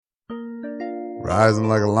rising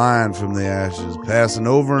like a lion from the ashes, passing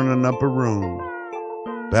over in an upper room,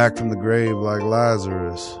 back from the grave like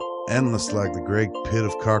Lazarus, endless like the great pit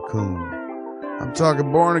of Carcoon. I'm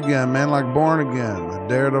talking Born Again, man, like Born Again, the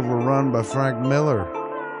daredevil run by Frank Miller.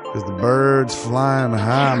 Cause the bird's flying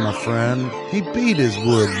high, my friend. He beat his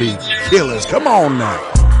would-be killers. Come on now.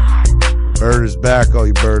 Bird is back, all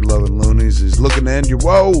you bird-loving loonies. He's looking to end your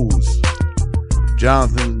woes.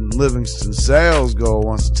 Jonathan Livingston Sales Goal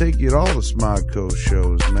wants to take you to all the Smodco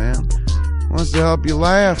shows, man. Wants to help you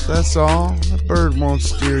laugh, that's all. That bird won't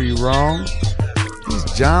steer you wrong. He's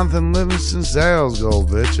Jonathan Livingston Sales Goal,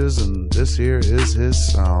 bitches, and this here is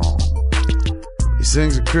his song. He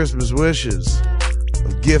sings of Christmas wishes,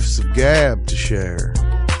 of gifts of gab to share.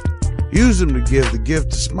 Use them to give the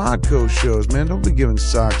gift to Smodco shows, man. Don't be giving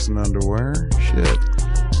socks and underwear. Shit.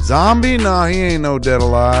 Zombie? Nah, he ain't no dead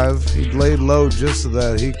alive. He laid low just so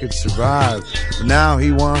that he could survive. But now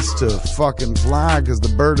he wants to fucking fly because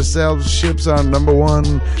the bird of sales ship's our number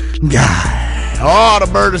one guy. Oh,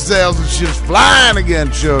 the bird of sales ship's flying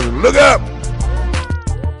again, children. Look up.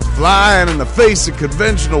 Flying in the face of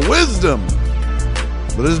conventional wisdom.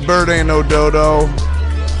 But this bird ain't no dodo.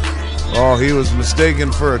 Oh, he was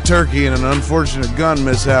mistaken for a turkey in an unfortunate gun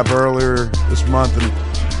mishap earlier this month, and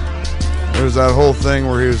there was that whole thing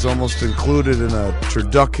where he was almost included in a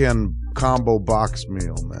turducken combo box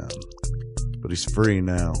meal, man. But he's free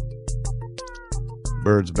now.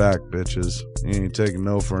 Bird's back, bitches. He ain't taking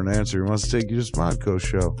no for an answer. He wants to take you to Smodco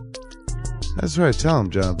show. That's right. Tell him,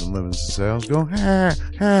 Jonathan Livingston Sales. Go, ha,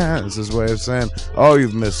 ha. It's his way of saying, oh,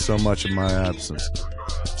 you've missed so much of my absence.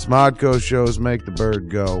 Smodco shows make the bird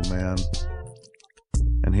go, man.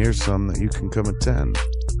 And here's some that you can come attend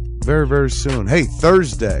very, very soon. Hey,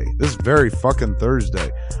 Thursday. This very fucking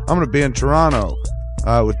Thursday. I'm going to be in Toronto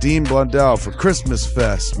with Dean Blundell for Christmas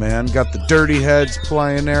Fest, man. Got the Dirty Heads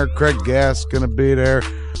playing there. Craig Gass going to be there.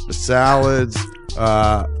 The Salads.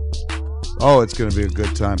 Oh, it's going to be a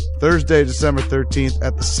good time. Thursday, December 13th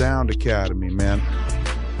at the Sound Academy, man.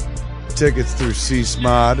 Tickets through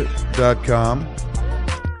csmod.com.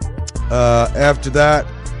 After that,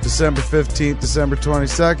 December 15th, December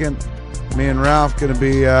 22nd, me and Ralph going to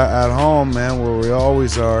be at home, man, where we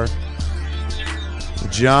always are. The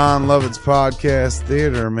John Lovitz Podcast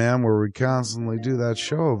Theater, man, where we constantly do that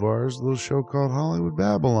show of ours, a little show called Hollywood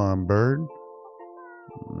Babylon, Bird.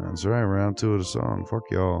 That's right, round two of the song.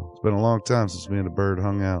 Fuck y'all. It's been a long time since me and the bird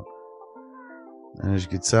hung out. And as you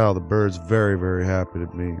can tell, the bird's very, very happy to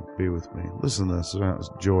be with me. Listen to this. It's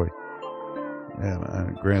joy. Yeah,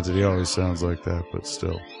 man, granted, he always sounds like that, but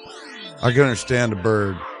still. I can understand the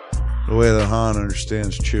bird the way that Han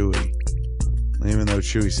understands Chewie. Even though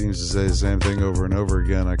Chewie seems to say the same thing over and over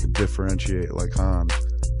again, I could differentiate like Han.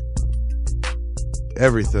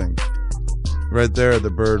 Everything. Right there, the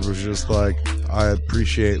bird was just like, I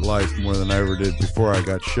appreciate life more than I ever did before I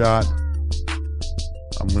got shot.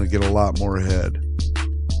 I'm going to get a lot more ahead.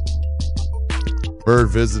 Bird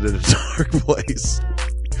visited a dark place.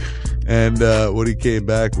 And what he came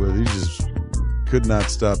back with, he just could not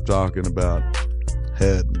stop talking about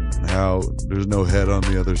head and how there's no head on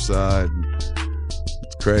the other side.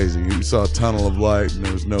 It's crazy. He saw a tunnel of light and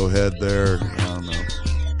there was no head there. I don't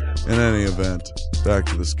know. In any event, back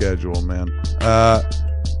to the schedule, man.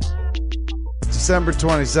 December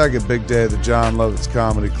 22nd, big day at the John Lovitz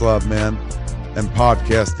Comedy Club, man, and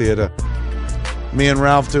Podcast Theater. Me and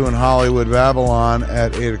Ralph doing Hollywood Babylon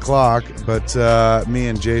at 8 o'clock, but me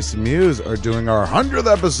and Jason Mewes are doing our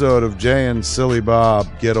 100th episode of Jay and Silly Bob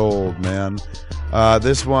Get Old, man.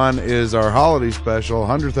 This one is our holiday special,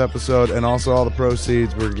 100th episode, and also all the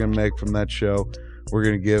proceeds we're going to make from that show we're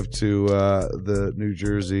going to give to the New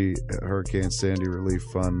Jersey Hurricane Sandy Relief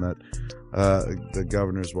Fund that the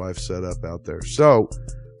governor's wife set up out there. So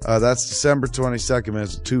that's December 22nd, man.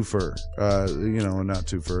 It's a twofer. Not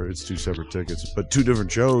twofer. It's two separate tickets, but two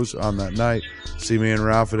different shows on that night. See me and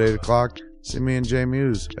Ralph at 8 o'clock. See me and Jay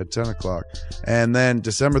Mewes at 10 o'clock. And then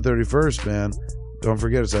December 31st, man, don't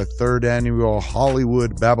forget, it's our third annual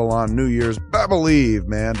Hollywood Babylon New Year's Babble-Eve,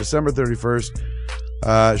 man. December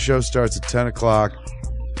 31st. Show starts at 10 o'clock.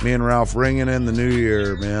 Me and Ralph ringing in the new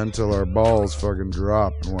year, man, till our balls fucking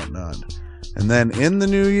drop and whatnot. And then in the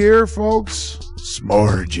new year, folks,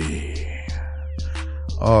 Smorgy.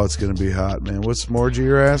 Oh, it's going to be hot, man. What Smorgy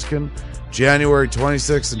you're asking? January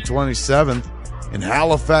 26th and 27th in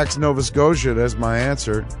Halifax, Nova Scotia. That's my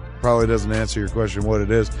answer. Probably doesn't answer your question what it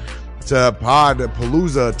is. It's a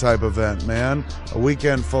Podpalooza type event, man. A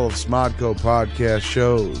weekend full of Smodco podcast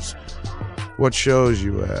shows. What shows,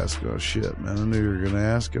 you ask? Oh, shit, man. I knew you were going to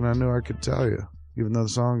ask, and I knew I could tell you. Even though the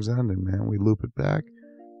song's ending, man, we loop it back,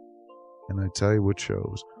 and I tell you what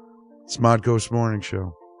shows. Smodcoast Morning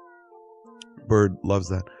Show. Bird loves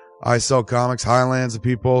that. I Sell Comics, Highlands of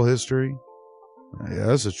Peephole History. Yeah,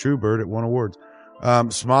 this is true, Bird. It won awards.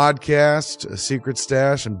 Smodcast, A Secret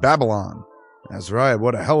Stash, and Babylon. That's right.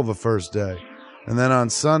 What a hell of a first day. And then on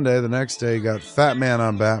Sunday, the next day, you got Fat Man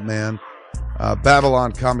on Batman,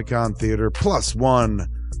 Babylon Comic-Con Theater, plus one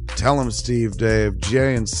Tell 'em Steve Dave,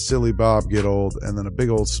 Jay and Silly Bob Get Old, and then a big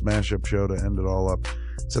old smash-up show to end it all up.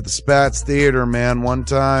 It's at the Spats Theater, man. One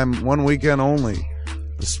time, one weekend only.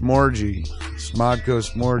 The Smorgy, Smodco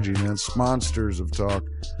Smorgy, man. Smonsters of talk.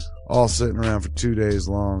 All sitting around for 2 days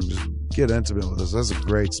long. Just get intimate with us. That's a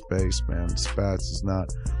great space, man. Spats is not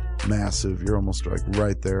massive. You're almost like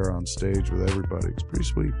right there on stage with everybody. It's pretty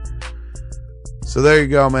sweet. So there you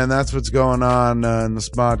go, man. That's what's going on in the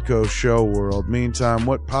Smodco show world. Meantime,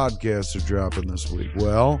 what podcasts are dropping this week?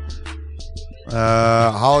 Well,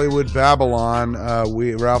 Hollywood Babylon.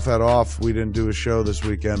 Ralph had off. We didn't do a show this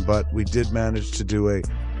weekend, but we did manage to do a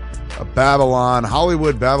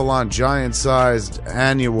Hollywood Babylon giant-sized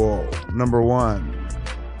annual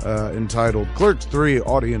 #1 entitled Clerks 3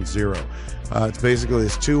 Audience Zero. It's basically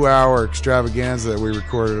this 2-hour extravaganza that we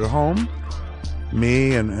recorded at home.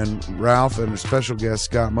 Me and Ralph and a special guest,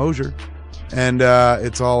 Scott Mosier. And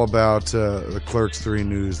it's all about the Clerks 3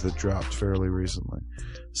 news that dropped fairly recently.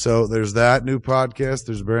 So there's that new podcast.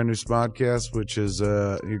 There's a brand new Smodcast, which is,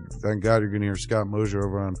 thank God you're going to hear Scott Mosier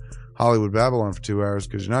over on Hollywood Babylon for 2 hours,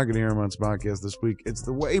 because you're not going to hear him on Smodcast this week. It's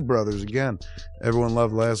the Way Brothers again. Everyone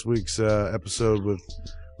loved last week's episode with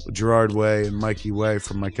Gerard Way and Mikey Way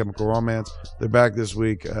from My Chemical Romance. They're back this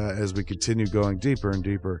week as we continue going deeper and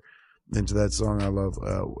deeper into that song I love,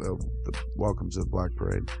 Welcome to the Black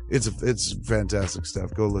Parade. It's fantastic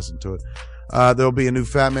stuff. Go listen to it. There'll be a new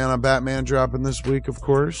Fat Man on Batman dropping this week, of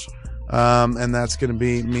course. And that's going to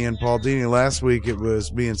be me and Paul Dini. Last week it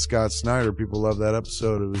was me and Scott Snyder. People love that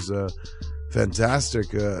episode. It was fantastic,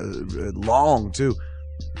 long too.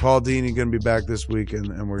 Paul Dini going to be back this week,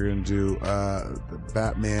 and we're going to do the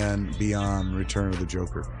Batman Beyond Return of the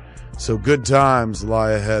Joker. So good times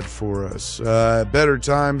lie ahead for us. Better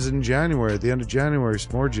times in January, at the end of January.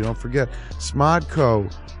 Smorgy, don't forget,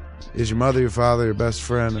 Smodco is your mother, your father, your best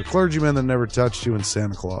friend, a clergyman that never touched you, and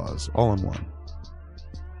Santa Claus, all in one.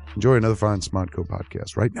 Enjoy another fine Smodco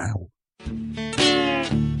podcast right now.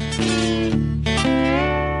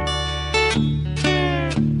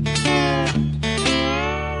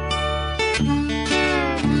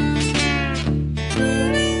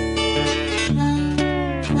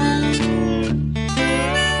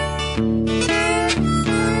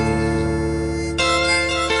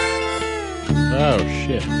 Oh,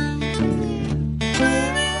 shit.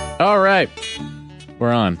 All right.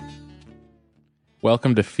 We're on.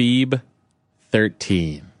 Welcome to Phoebe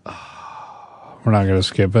 13. We're not going to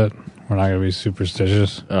skip it. We're not going to be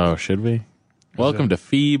superstitious. Oh, should we? Welcome to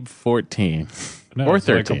Phoebe 14. No, or it's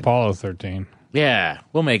 13. like Apollo 13. Yeah,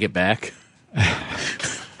 we'll make it back.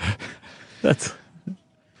 That's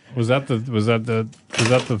Was that the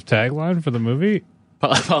tagline for the movie?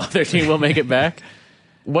 Apollo 13. We'll make it back.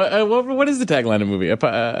 What is the tagline of the movie?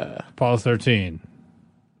 Apollo 13.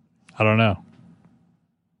 I don't know.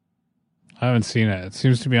 I haven't seen it. It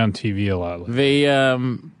seems to be on TV a lot.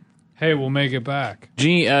 Hey, we'll make it back.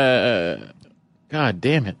 God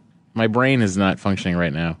damn it. My brain is not functioning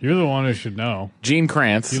right now. You're the one who should know. Gene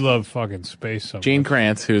Kranz. You love fucking space so much. Gene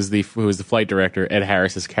Kranz, who was the flight director, Ed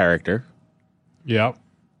Harris's character. Yep.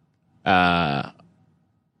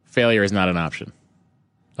 Failure is not an option.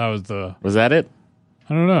 Was that it?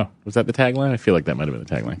 I don't know. Was that the tagline? I feel like that might have been the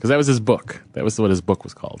tagline. Because that was his book. That was what his book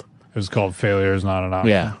was called. It was called Failure is Not an Option.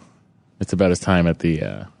 Yeah. It's about his time at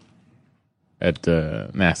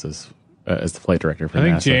NASA's as the flight director for NASA.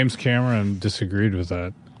 I think James Cameron disagreed with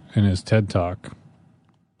that in his TED Talk.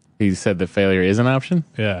 He said that failure is an option?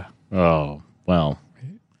 Yeah. Oh, well,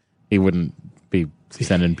 he wouldn't be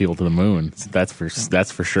sending people to the moon. That's for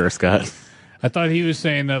sure, Scott. I thought he was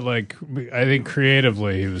saying that, like, I think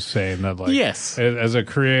creatively he was saying that, like, yes, as a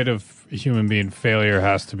creative human being, failure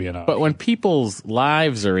has to be an option. But when people's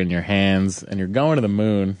lives are in your hands and you're going to the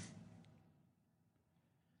moon,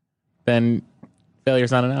 then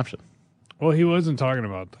failure's not an option. Well, he wasn't talking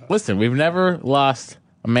about that. Listen, we've never lost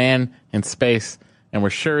a man in space, and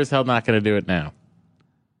we're sure as hell not going to do it now.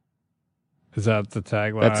 Is that the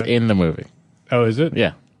tagline? That's in the movie. Oh, is it?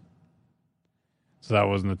 Yeah. So that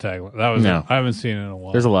wasn't the tagline. That was no. I haven't seen it in a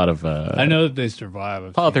while. There's a lot of. I know that they survive.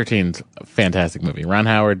 Apollo 13's a fantastic movie. Ron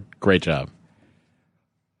Howard, great job.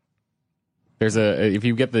 There's if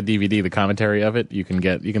you get the DVD, the commentary of it, you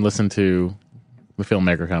can listen to the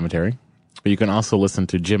filmmaker commentary, but you can also listen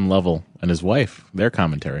to Jim Lovell and his wife, their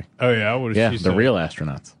commentary. Oh yeah, what did she say? The real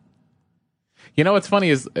astronauts. You know what's funny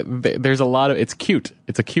is there's a lot of it's cute.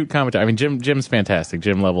 It's a cute commentary. I mean, Jim's fantastic.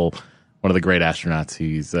 Jim Lovell, one of the great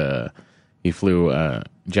astronauts. He flew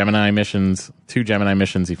Gemini missions, 2 Gemini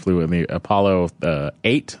missions. He flew in the Apollo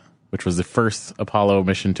 8, which was the first Apollo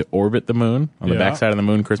mission to orbit the moon on the backside of the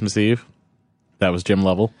moon Christmas Eve. That was Jim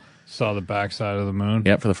Lovell. Saw the backside of the moon.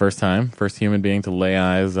 Yep, for the first time, first human being to lay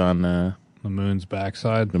eyes on the moon's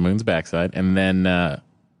backside. The moon's backside, and then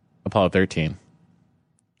Apollo 13.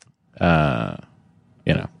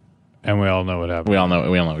 You know, and we all know what happened. We all know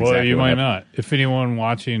exactly. Well, you what might happened. not. If anyone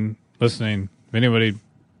watching, listening, if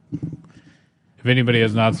anybody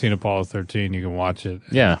has not seen Apollo 13, you can watch it.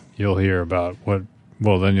 Yeah, you'll hear about what.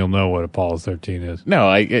 Well, then you'll know what Apollo 13 is.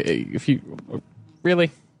 No, if you really,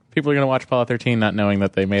 people are going to watch Apollo 13 not knowing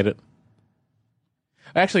that they made it.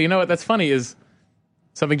 Actually, you know what? That's funny is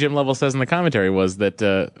something Jim Lovell says in the commentary was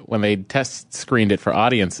that when they test screened it for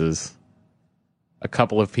audiences, a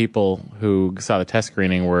couple of people who saw the test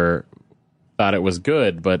screening thought it was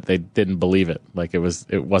good, but they didn't believe it. Like it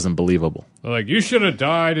wasn't believable. They're like, you should have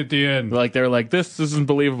died at the end. Like they're like, this isn't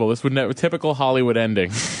believable. This would never typical Hollywood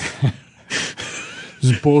ending.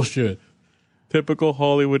 This is bullshit. Typical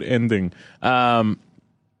Hollywood ending. But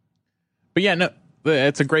yeah, no,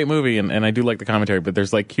 it's a great movie, and I do like the commentary. But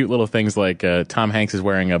there's like cute little things like Tom Hanks is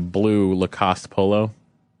wearing a blue Lacoste polo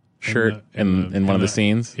shirt in one of the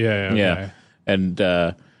scenes. Yeah. Okay.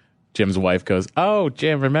 And Jim's wife goes, "Oh,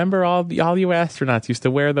 Jim, remember all you astronauts used to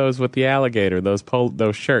wear those with the alligator, those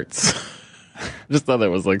shirts." Just thought that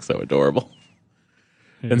was like so adorable.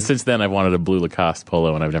 Yeah. And since then, I've wanted a blue Lacoste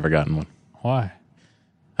polo, and I've never gotten one. Why?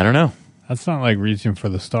 I don't know. That's not like reaching for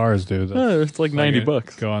the stars, dude. It's like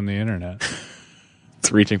 $90. Go on the internet. It's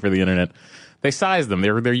reaching for the internet. They size them.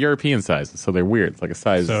 They're European sizes, so they're weird. It's like a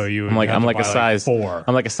size. So I'm like a size 4.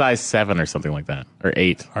 I'm like a size 7 or something like that, or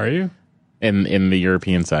 8. Are you? In the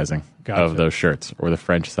European sizing Gotcha. of those shirts, or the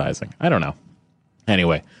French sizing. I don't know.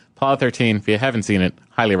 Anyway, Apollo 13. If you haven't seen it,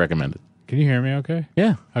 highly recommend it. Can you hear me? Okay.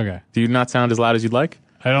 Yeah. Okay. Do you not sound as loud as you'd like?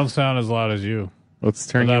 I don't sound as loud as you. Let's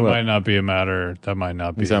turn you that up. might not be a matter. That might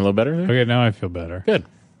not be. You sound a little better there? Okay, now I feel better. Good.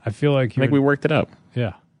 I feel like I think we worked it out.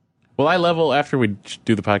 Yeah. Well, I level after we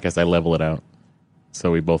do the podcast. I level it out,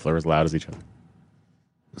 so we both are as loud as each other.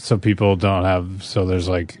 So people don't have. So there's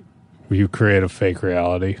like, you create a fake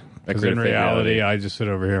reality. Because in reality, I just sit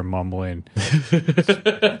over here mumbling.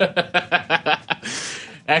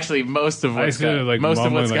 Actually, most of what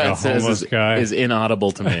Scott says is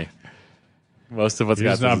inaudible to me. Most of what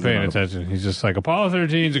Scott says is not paying attention. He's just like, Apollo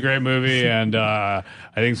 13 is a great movie, and I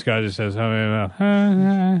think Scott just says, what's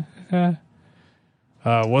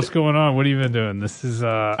going on? What have you been doing? This is...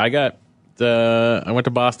 I went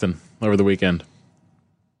to Boston over the weekend.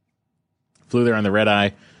 Flew there on the red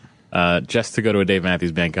eye just to go to a Dave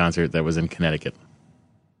Matthews Band concert that was in Connecticut.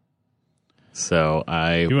 So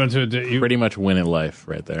I pretty much win in life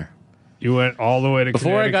right there. You went all the way to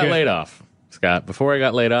Before Connecticut? I got laid off, Scott. Before I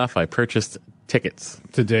got laid off, I purchased tickets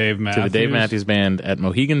to Dave Matthews? To the Dave Matthews Band at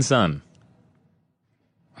Mohegan Sun.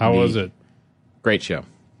 How was it? Great show.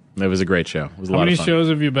 It was a great show. It was a lot of fun. How many shows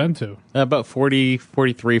have you been to? About 40,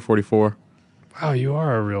 43, 44. Wow, you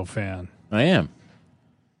are a real fan. I am.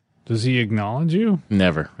 Does he acknowledge you?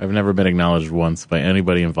 Never. I've never been acknowledged once by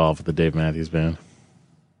anybody involved with the Dave Matthews Band. I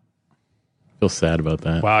feel sad about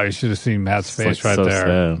that. Wow, you should have seen Matt's face right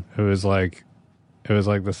there. Sad. It was like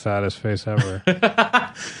the saddest face ever.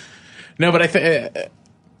 No, but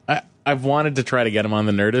I've wanted to try to get him on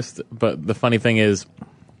the Nerdist, but the funny thing is,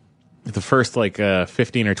 the first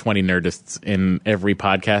 15 or 20 Nerdists in every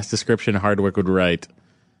podcast description, Hardwick would write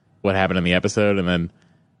what happened in the episode, and then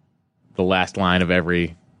the last line of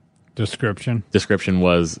every description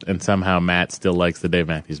was, and somehow Matt still likes the Dave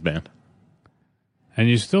Matthews Band. And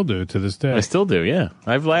you still do to this day. I still do, yeah.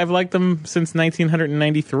 I've liked them since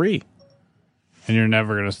 1993. And you're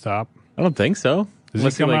never going to stop? I don't think so.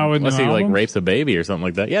 Unless he rapes a baby or something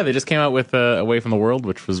like that. Yeah, they just came out with Away from the World,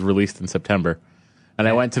 which was released in September. And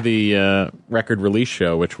I went to the record release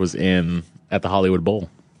show, which was at the Hollywood Bowl,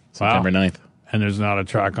 September 9th. And there's not a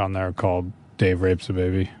track on there called Dave Rapes a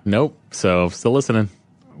Baby? Nope. So, still listening.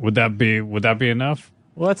 Would that be enough?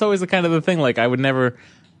 Well, that's always the thing. Like, I would never...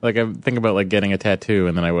 I think about, getting a tattoo,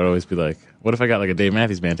 and then I would always be like, what if I got, a Dave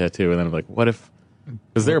Matthews Band tattoo? And then I'm like, what if...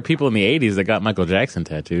 Because there were people in the 80s that got Michael Jackson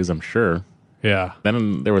tattoos, I'm sure. Yeah.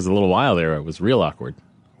 Then there was a little while there it was real awkward.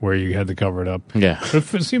 Where you had to cover it up. Yeah.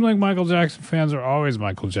 But it seemed like Michael Jackson fans are always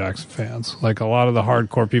Michael Jackson fans. Like, a lot of the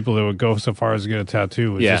hardcore people that would go so far as to get a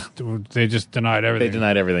tattoo, they just denied everything. They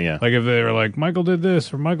denied everything, yeah. Like, if they were like, Michael did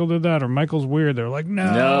this, or Michael did that, or Michael's weird, they're like,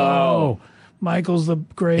 no. Michael's the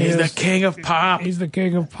greatest. He's the king of pop. He's the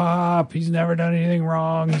king of pop. He's never done anything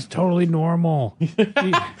wrong. He's totally normal. He's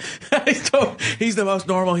the most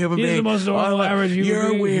normal human being. He's the most normal average human You're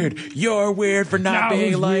being. weird. You're weird for not Now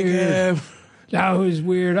being who's like weird? him. Now who's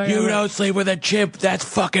weird? You don't sleep with a chimp. That's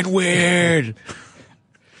fucking weird.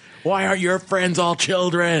 Why aren't your friends all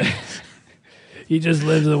children? He just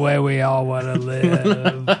lives the way we all want to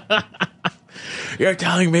live. You're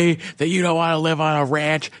telling me that you don't want to live on a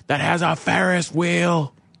ranch that has a Ferris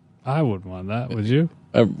wheel? I wouldn't want that. Would you?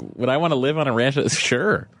 Would I want to live on a ranch?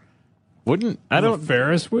 Sure. Wouldn't I? A Don't.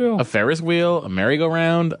 Ferris wheel? A Ferris wheel, a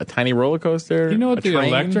merry-go-round, a tiny roller coaster. You know what a the train?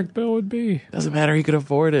 electric bill would be? Doesn't matter. He could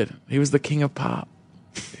afford it. He was the king of pop.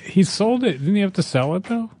 He sold it. Didn't he have to sell it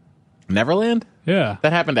though? Neverland? Yeah.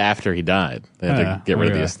 That happened after he died. They had to get rid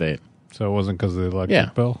of the okay. estate. So it wasn't because of the electric Yeah.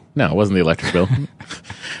 bill? No, it wasn't the electric bill.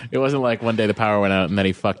 It wasn't like one day the power went out and then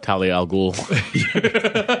he fucked Talia al Ghul.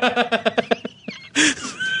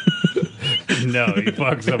 No, he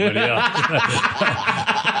fucked somebody else.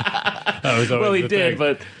 That was always Well, he the did, thing.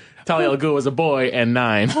 but Talia al Ghul was a boy and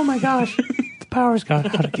 9. Oh my gosh, the power's gone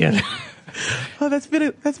out again. Oh, that's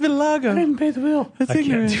Vitiligo. I didn't pay the bill. That's I can't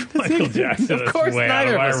ignorant. do That's Michael ignorant. Jackson. Of That's course, way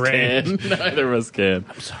neither out of of us my range. can. Neither of us can.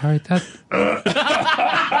 Sorry, that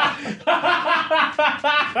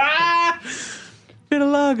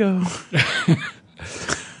Vitiligo.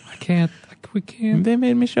 I can't. We can't. They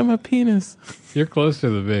made me show my penis. You're closer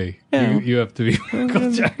than me. Yeah. You have to be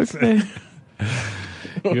Michael Jackson.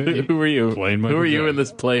 Who are you? Plain Who Michael are you Jackson. in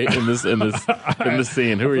this play? In this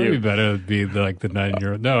scene? Who are It'd be you? better to be like the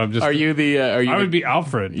 9-year-old. No, I'm just. Are you the? Are you? I would be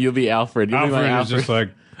Alfred. You'll be Alfred. You'll be my Alfred is Alfred. just like,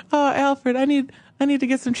 Oh, Alfred, I need to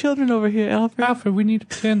get some children over here, Alfred. Alfred, we need to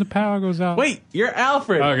pretend the power goes out. Wait, you're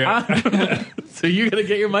Alfred. Okay. So you're gonna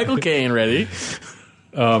get your Michael Caine ready.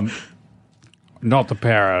 Not the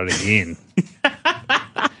power out again.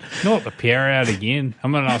 Not the power out again.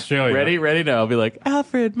 I'm in Australia. Ready? No, I'll be like,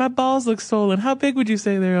 Alfred, my balls look swollen. How big would you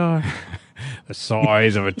say they are? The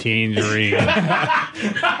size of a tangerine.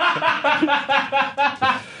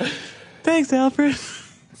 Thanks, Alfred.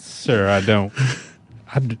 Sir, I don't.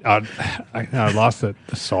 I lost the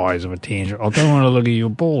size of a tangerine. I don't want to look at your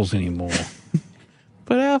balls anymore.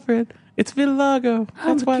 But Alfred, it's Vitiligo.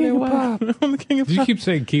 That's why they're white. I'm the king of Did you pop. keep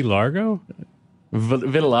saying Key Largo?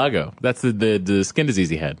 Vitiligo. That's the skin disease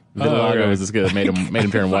he had. Vitiligo okay. was the skin that made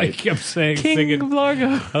him turn I white. kept saying, King singing. of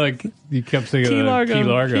Largo. I like you kept singing Key Largo. Key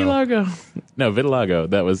Largo. Key Largo. No, Vitiligo.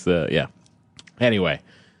 That was yeah. Anyway,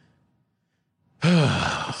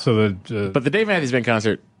 So the but the Dave Matthews Band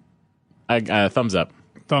concert, I thumbs up.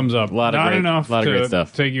 thumbs up. lot of Not great- enough lot of to great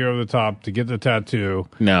stuff. take you over the top to get the tattoo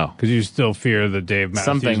No, because you still fear that Dave Matthews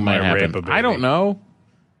something might rape happen. a baby. I don't know.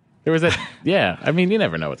 There was that. Yeah, I mean, you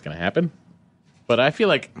never know what's going to happen. But I feel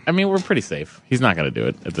like, we're pretty safe. He's not going to do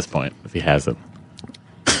it at this point if he hasn't.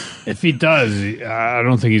 If he does, I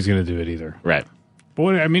don't think he's going to do it either. Right.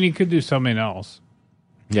 But I mean, he could do something else.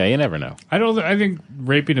 Yeah, you never know. I think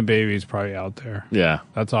raping a baby is probably out there. Yeah.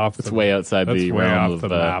 That's off. It's way outside That's the way realm off of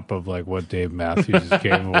the map of like what Dave Matthews is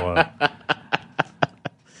capable of.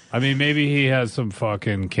 I mean, maybe he has some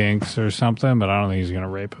fucking kinks or something, but I don't think he's going to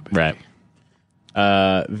rape a baby. Right.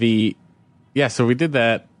 So we did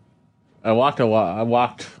that. I walked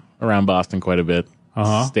around Boston quite a bit.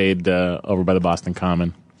 Uh-huh. Stayed over by the Boston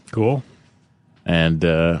Common, Cool. and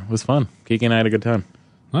it was fun. Kiki and I had a good time.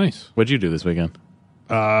 Nice. What'd you do this weekend?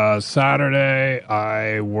 Saturday,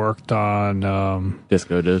 I worked on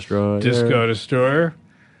Disco Destroyer. Disco Destroyer.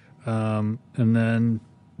 And then,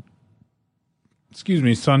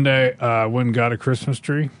 Sunday, went and got a Christmas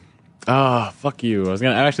tree. Oh, fuck you!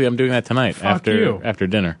 I'm doing that tonight Fuck you. after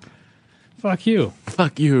dinner. Fuck you.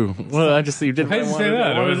 Fuck you. Well, you did. I didn't say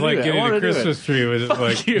that. I was like getting a Christmas tree. Was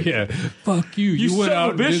like, you. yeah. Fuck you. You went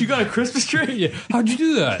out. You got a Christmas tree? Yeah. How'd you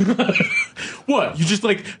do that? What? You just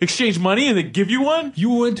exchange money and they give you one? You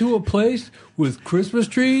went to a place with Christmas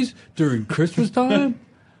trees during Christmas time?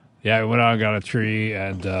 Yeah, I went out and got a tree,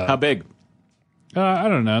 and How big? I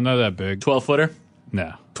don't know, not that big. 12-footer?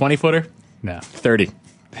 No, 20-footer? no, 30.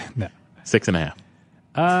 no. 6.5.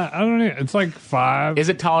 I don't know. It's like 5. Is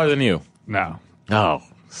it taller than you? No, Oh,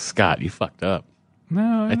 Scott, you fucked up.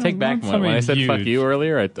 no. I take back when I said fuck you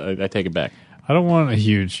earlier. I take it back. I don't want a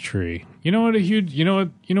huge tree. You know what? You know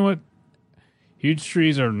what? Huge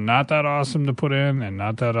trees are not that awesome to put in, and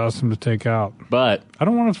not that awesome to take out. But I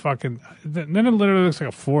don't want to fucking. Then it literally looks like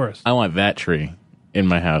a forest. I want that tree in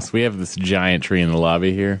my house. We have this giant tree in the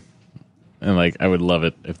lobby here, and I would love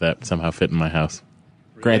it if that somehow fit in my house.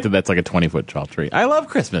 Granted, that's like a 20-foot tall tree. I love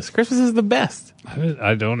Christmas. Christmas is the best.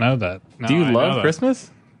 I don't know that. No, Do you I know love that.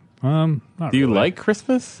 Christmas? Not Do you really. like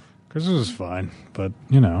Christmas? Christmas is fine, but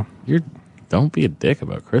you know, You're Don't be a dick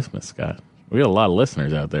about Christmas, Scott. We got a lot of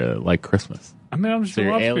listeners out there that like Christmas. I mean, I'm sure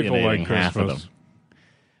you're lots of people like alienating half of Christmas. them.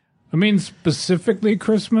 I mean, specifically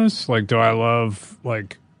Christmas. Like, do I love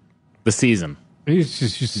like? The season. You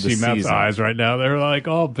see Matt's season. eyes right now. They're like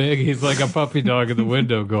all big. He's like a puppy dog in the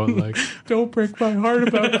window, going like, "Don't break my heart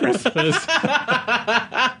about Christmas."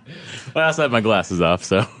 Well, I also have my glasses off,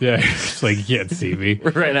 so Yeah, it's like you can't see me.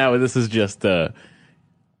 right now this is just beard.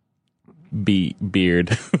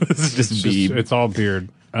 This is just bead. It's all beard.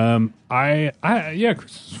 Yeah,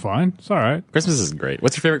 Christmas is fine. It's all right. Christmas is great.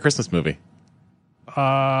 What's your favorite Christmas movie?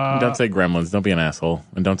 Don't say Gremlins. Don't be an asshole,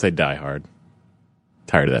 and don't say Die Hard.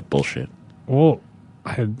 Tired of that bullshit. Well,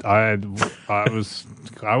 I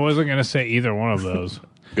wasn't gonna say either one of those.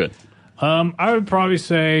 Good. I would probably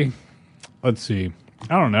say, let's see.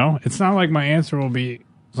 I don't know. It's not like my answer will be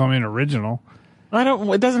something original.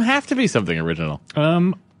 It doesn't have to be something original.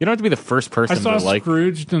 You don't have to be the first person I saw to like.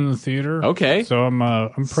 Scrooged in the theater. Okay. So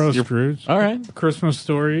I'm pro Scrooge. All right. Christmas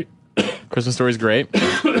Story. Christmas Story's great.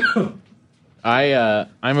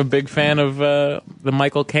 I'm a big fan of the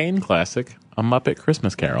Michael Caine classic, A Muppet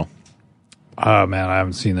Christmas Carol. Oh man, I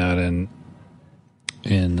haven't seen that in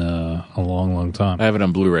a long time. I have it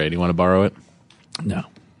on Blu-ray. Do you want to borrow it? No,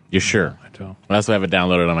 You sure? I don't. I also have it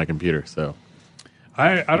downloaded on my computer. So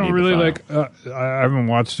I need don't the really file. like. I haven't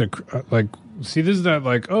watched it. Like, see, this is that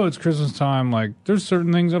like. Oh, it's Christmas time. Like, there's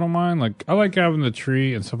certain things I don't mind. Like, I like having the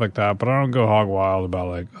tree and stuff like that. But I don't go hog wild about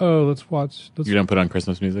like. Oh, let's watch. you don't put on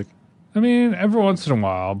Christmas music. I mean, every once in a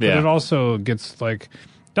while, but Yeah. it also gets like.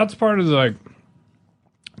 That's part of the like.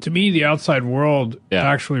 To me, the outside world Yeah.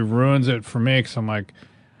 actually ruins it for me because I'm like,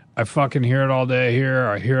 I fucking hear it all day here,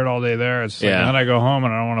 I hear it all day there. It's like, Yeah. and then I go home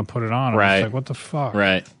and I don't want to put it on. I'm Right. just like, what the fuck?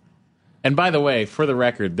 Right. And by the way, for the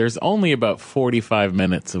record, there's only about 45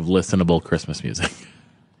 minutes of listenable Christmas music.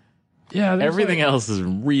 Yeah. there's Everything like- else is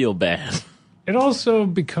real bad. It also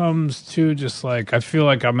becomes too just like I feel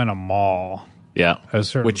like I'm in a mall. Yeah. At a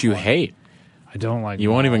certain Which you point. hate. I don't like. You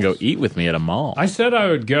won't even go malls. eat with me at a mall. I said I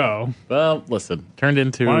would go. Well, listen, turned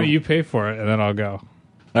into. Why don't you pay for it and then I'll go?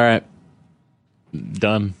 All right.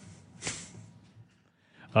 Done.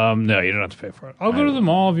 No, you don't have to pay for it. I'll go to the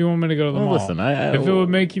mall if you want me to go to the Well, mall. listen, if it would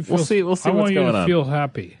make you feel, we'll see I what's want you going to on. feel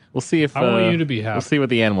happy. We'll see if. I want you to be happy. We'll see what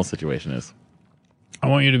the animal situation is. I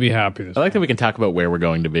want you to be happy. I like that we can talk about where we're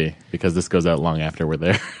going to be because this goes out long after we're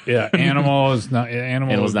there. Yeah, animal is not.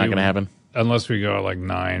 Animal's not going to happen. unless we go at like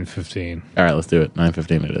 9:15. All right, let's do it.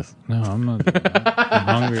 9:15 it is. No, I'm not. doing that.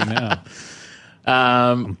 I'm hungry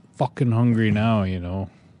now. Fucking hungry now. You know.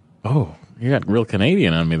 Oh, you got real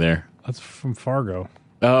Canadian on me there. That's from Fargo.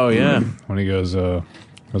 Oh yeah. When he goes, I'm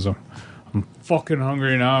fucking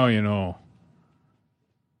hungry now. You know.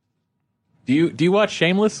 Do you watch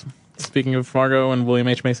Shameless? Speaking of Fargo and William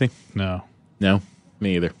H. Macy. No. No,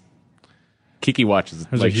 me either. Kiki watches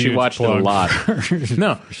There's like a she huge watched it a plug lot. for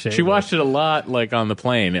No, she Shameless. watched it a lot like on the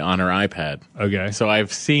plane on her iPad. Okay. So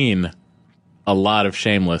I've seen a lot of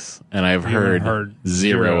Shameless and I've heard zero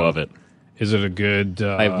zero. of it. Is it a good?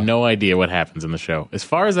 I have no idea what happens in the show. As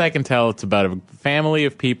far as I can tell, it's about a family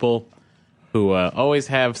of people who always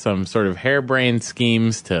have some sort of harebrained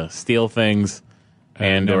schemes to steal things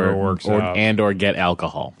And it never works out. or get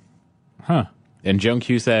alcohol. Huh. And Joan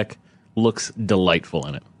Cusack looks delightful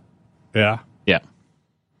in it. Yeah. Yeah.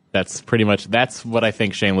 That's what I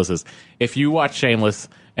think Shameless is. If you watch Shameless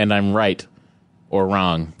and I'm right or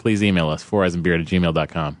wrong, please email us,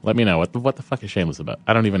 4eyesandbeard@gmail.com. Let me know. What the fuck is Shameless about?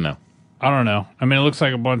 I don't even know. I don't know. I mean,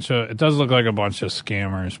 it does look like a bunch of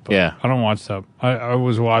scammers, but Yeah. I don't watch that. I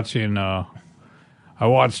was watching, I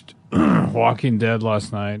watched Walking Dead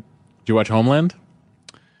last night. Did you watch Homeland?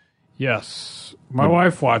 Yes. My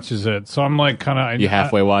wife watches it, so I'm like kind of... You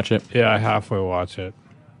halfway watch it? Yeah, I halfway watch it.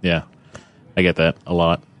 Yeah. I get that a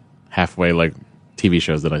lot. Halfway, like TV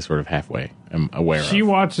shows that I sort of halfway am aware She of.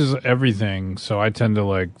 watches everything, so I tend to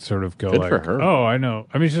like sort of go Good like, for her. oh, I know.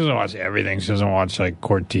 I mean, she doesn't watch everything. She doesn't watch like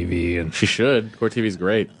Court TV. And She should. Court TV's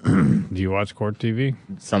great. do you watch Court TV?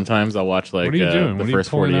 Sometimes I'll watch like What are you doing? the What are you first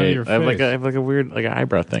pulling out of 48. your I have face? a weird like an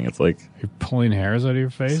eyebrow thing. It's like You're pulling hairs out of your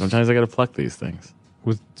face sometimes I got to pluck these things.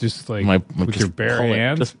 with just like with just your bare pull it.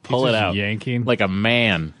 hand. Just pull You're it out. yanking. Like a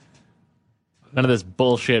man. None of this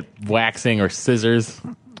bullshit waxing or scissors.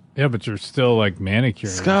 Yeah, but you're still like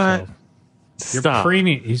manicuring. Scott, yourself. You're stop.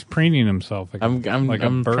 preening. He's preening himself. Like I'm like a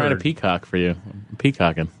trying to bird. peacock for you. I'm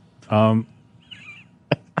peacocking.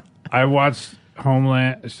 I watched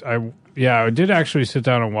Homeland. I did actually sit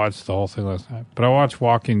down and watch the whole thing last night. But I watched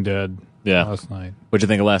Walking Dead Yeah. last night. What'd you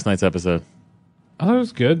think of last night's episode? I thought it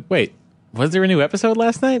was good. Wait, was there a new episode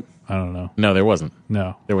last night? I don't know. No, there wasn't.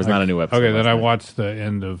 No, There was not a new episode Okay, last then I night. watched the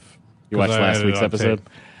end of. You watched 'cause I last had it week's on episode? tape.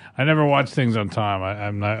 I never watch things on time.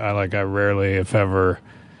 I rarely, if ever,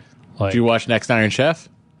 like. Do you watch Next Iron Chef?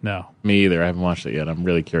 No. Me either. I haven't watched it yet. I'm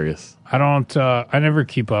really curious. I don't. I never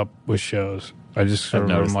keep up with shows. I just sort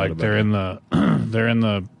of am like they're in the they're in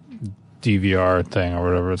the DVR thing or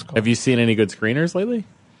whatever it's called. Have you seen any good screeners lately?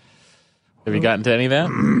 Have you gotten to any of that?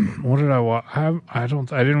 What did I watch? I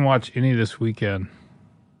didn't watch any this weekend.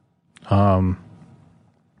 I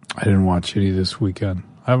didn't watch any this weekend.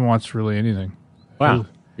 I haven't watched really anything. Wow,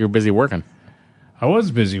 you're busy working. I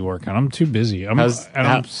was busy working. I'm too busy.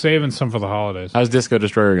 I'm saving some for the holidays. How's Disco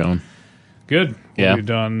Destroyer going? Good. Yeah. We've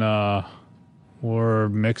done. We're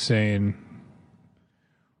mixing.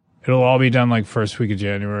 It'll all be done like first week of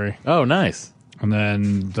January, Oh, nice. and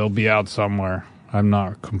then they'll be out somewhere. I'm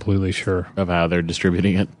not completely sure. Of how they're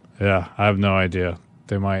distributing it. Yeah, I have no idea.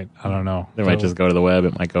 They might. I don't know. They might just go to the web.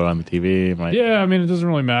 It might go on the TV. It might. Yeah, I mean, it doesn't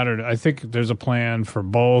really matter. I think there's a plan for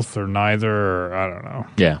both or neither, or I don't know.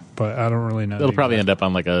 Yeah. But I don't really know. It'll probably end up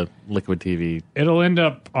on like a Liquid TV It'll end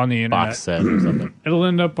up on the internet. box set or something. It'll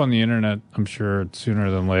end up on the internet, I'm sure,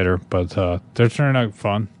 sooner than later. But they're turning out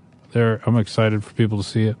fun. I'm excited for people to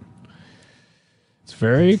see it. It's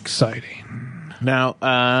very exciting. Now,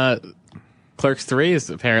 Clerks 3 is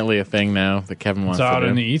apparently a thing now that Kevin wants It's out to do.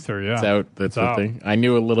 in the ether, yeah. It's out. That's It's the out. thing. I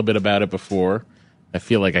knew a little bit about it before. I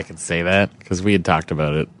feel like I could say that because we had talked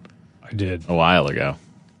about it I did. a while ago.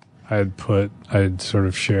 I had sort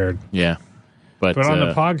of shared. Yeah. But But on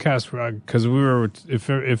the podcast, because we were,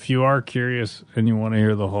 if you are curious and you want to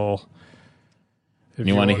hear the whole, if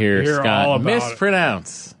you want to hear all Scott about it.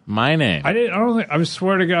 mispronounce my name. I don't think. I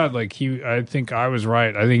swear to God, like I think I was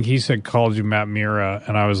right. I think he said called you Matt Mira,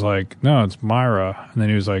 and I was like, no, it's Myra. And then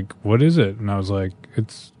he was like, what is it? And I was like,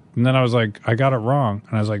 it's. And then I was like, I got it wrong.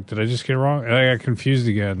 And I was like, did I just get it wrong? And I got confused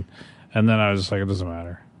again. And then I was just like, it doesn't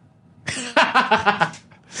matter.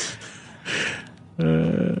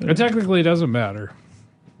 It technically doesn't matter.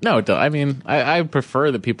 No, it don't. I mean, I prefer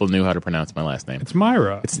that people knew how to pronounce my last name. It's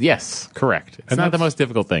Myra. Yes, correct. It's And not the that's- most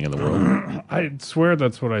difficult thing in the world. I swear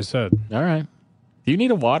that's what I said. All right. Do you need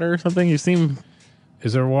a water or something? You seem.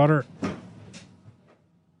 Is there water?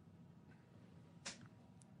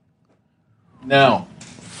 No.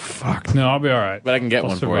 Fuck. No, I'll be all right. But I can get I'll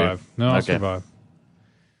one survive. for you. No, I'll Okay. survive.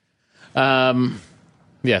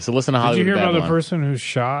 Yeah, so listen to Did Hollywood you hear about the Babylon. person who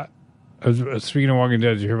shot? Speaking of Walking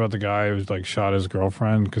Dead, did you hear about the guy who like shot his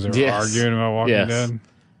girlfriend because they were Yes. arguing about Walking Yes. Dead?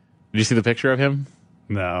 Did you see the picture of him?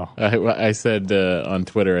 No. I said on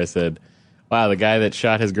Twitter, I said, wow, the guy that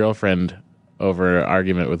shot his girlfriend over an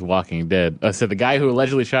argument with Walking Dead. I said, the guy who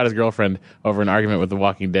allegedly shot his girlfriend over an argument with The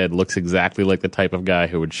Walking Dead looks exactly like the type of guy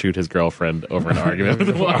who would shoot his girlfriend over an argument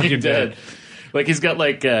with The Walking Dead. Like he's got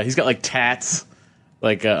like tats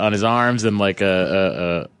like on his arms and like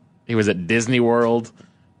he was at Disney World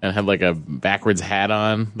and had like a backwards hat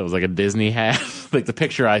on that was like a Disney hat. Like the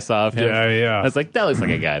picture I saw of him. Yeah. I was like, that looks like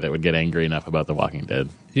a guy that would get angry enough about The Walking Dead.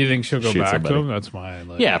 Do you think she'll go Shoot back somebody. to him? That's my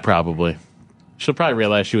like. Yeah, probably. She'll probably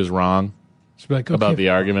realize she was wrong She'll be like, okay. about the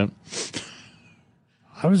argument.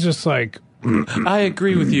 I was just like, I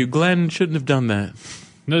agree with you. Glenn shouldn't have done that.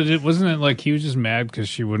 no, wasn't it like he was just mad because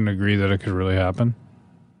she wouldn't agree that it could really happen?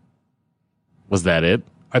 Was that it?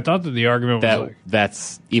 I thought that the argument was like,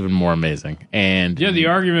 That's even more amazing. And yeah, the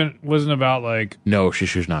argument wasn't about like. no, she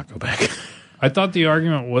should not go back. I thought the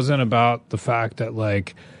argument wasn't about the fact that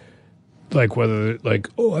like whether like,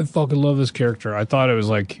 oh, I fucking love this character. I thought it was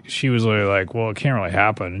like she was literally like, well, it can't really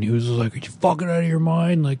happen, and he was just like, are you fucking out of your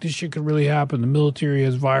mind? Like this shit could really happen. The military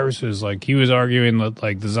has viruses. Like he was arguing that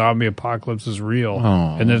like the zombie apocalypse is real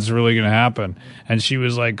and that it's really going to happen, and she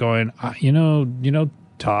was like going, you know,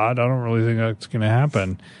 Todd, I don't really think that's going to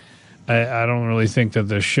happen. I don't really think that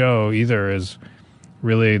the show either is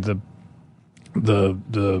really the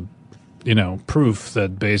proof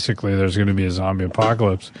that basically there's going to be a zombie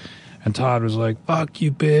apocalypse. And Todd was like, fuck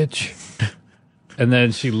you, bitch. And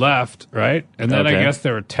then she left, right? And then I Okay. guess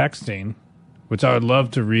they were texting, which I would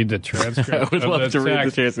love to read the transcript. I would of love to read the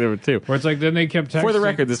text, transcript too. where it's like, then they kept texting. For the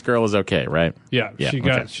record, this girl is okay, right? Yeah, Yeah,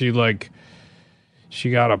 she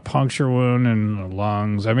got a puncture wound in the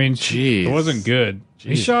lungs. I mean, Jeez. it wasn't good.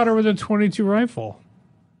 He Jeez. shot her with a .22 rifle.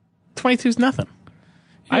 22's nothing.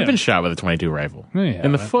 Yeah. I've been shot with a 22 rifle No, you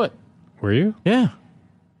in the haven't. foot. Were you? Yeah.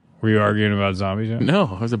 Were you arguing about zombies yet? No,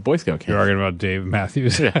 I was a Boy Scout You're kid. arguing about Dave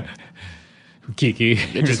Matthews. Kiki.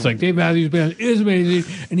 You're just like, Dave Matthews Band is amazing,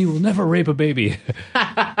 and he will never rape a baby.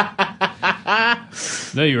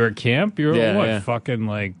 No, you were at camp? You were Yeah, at what? yeah. Fucking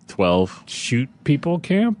like 12. shoot people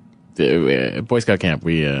camp? Boy Scout camp,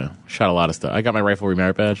 we shot a lot of stuff. I got my riflery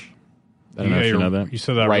merit badge. I don't You know got if you your- know that. you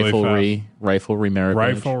said that really Riflery merit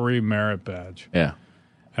badge. Riflery merit badge. Yeah.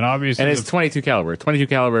 And obviously, And it's 22 caliber. 22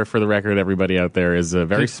 caliber, for the record, everybody out there, is a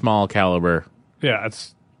very small caliber. yeah,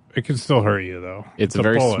 it can still hurt you though. It's a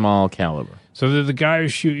very bullet. small caliber. So did the guy who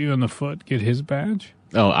shoot you in the foot get his badge?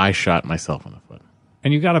 Oh, I shot myself in the foot.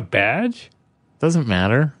 And you got a badge? Doesn't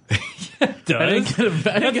matter. That's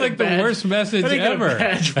like the worst message I didn't ever. get a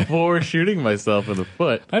badge for shooting myself in the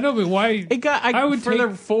foot. I know, but why? I would take-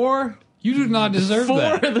 You do not deserve for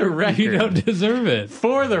that. the record. You don't deserve it.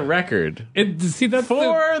 For the record. See, that's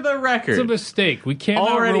The record. it's a mistake. We can't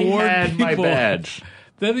Already reward had people. my badge.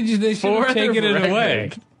 Then they should For have the taken it record.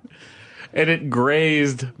 away. And it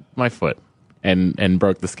grazed my foot and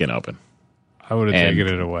broke the skin open. I would have And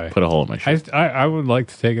taken it away. Put a hole in my shoe. I would like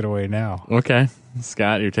to take it away now. Okay.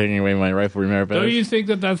 Scott, you're taking away my riflery merit badge. Don't you think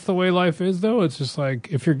that that's the way life is, though? It's just like,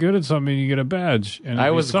 if you're good at something, you get a badge. And if I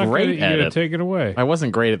you was suck great at it, you at gotta it. take it away. I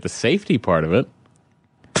wasn't great at the safety part of it.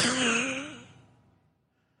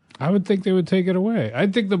 I would think they would take it away. I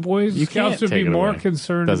think the Boy Scouts can't would be take it more away.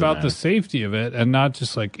 concerned Doesn't about matter. the safety of it and not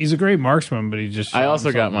just like, he's a great marksman, but he just I shot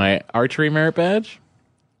also got himself. my archery merit badge.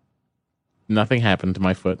 Nothing happened to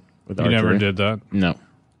my foot with You archery. never did that. No.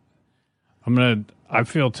 I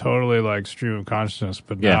feel totally like stream of consciousness,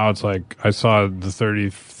 but Yeah. now it's like I saw the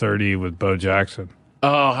 30-30 with Bo Jackson.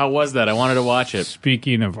 Oh, how was that? I wanted to watch it.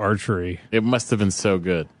 Speaking of archery, It must have been so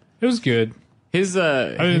good. it was good. His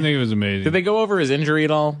I didn't think it was amazing. did they go over his injury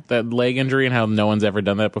at all? That leg injury and how no one's ever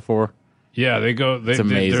done that before? Yeah, they go. It's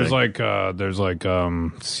amazing. There's like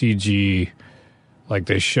CG, like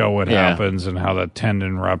they show what Yeah. happens and how that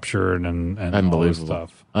tendon ruptured and all this Unbelievable.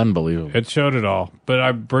 stuff. Unbelievable. It showed it all. But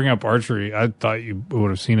I bring up archery. I thought you would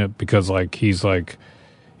have seen it because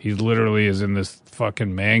he literally is in this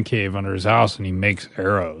fucking man cave under his house and he makes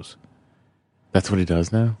arrows. That's what he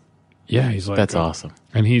does now? Yeah, he's like That's awesome.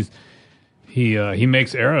 And he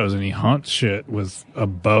makes arrows and he hunts shit with a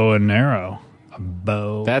bow and arrow. A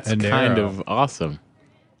bow. That's and kind arrow. of awesome.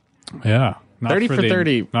 Yeah. Not 30 for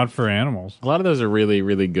 30. Not for animals. A lot of those are really,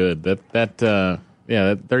 really good. That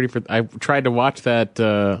 30 for. I tried to watch that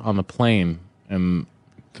on the plane, and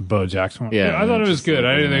The Bo Jackson one. Yeah, I thought it was just good.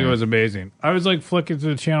 like, I didn't think it yeah. was amazing. I was like flicking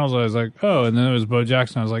through the channels. I was like, oh, and then it was Bo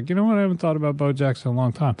Jackson. I was like, you know what? I haven't thought about Bo Jackson in a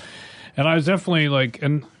long time. And I was definitely like,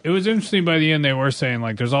 and it was interesting by the end, they were saying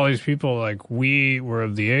like, there's all these people like, we were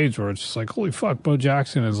of the age where it's just like, holy fuck, Bo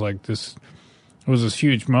Jackson is like this, it was this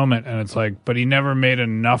huge moment. And it's like, but he never made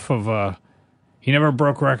enough of he never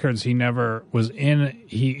broke records. He never was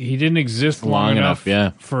he didn't exist long enough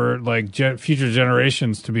yeah. for like future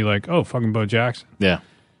generations to be like, oh, fucking Bo Jackson. yeah,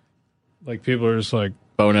 Like people are just like,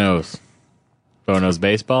 Bo knows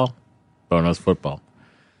baseball, Bo knows football,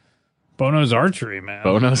 Bono's archery, man.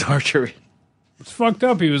 Bo knows archery. It's fucked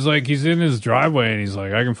up. He was like, he's in his driveway and he's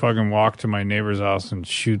like, I can fucking walk to my neighbor's house and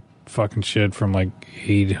shoot fucking shit from like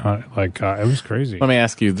 800. Like, it was crazy. Let me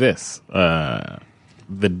ask you this: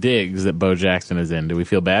 the digs that Bo Jackson is in, do we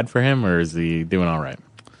feel bad for him, or is he doing all right?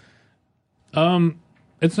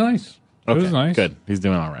 It's nice. It was nice. Good. He's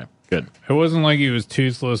doing all right. Good. It wasn't like he was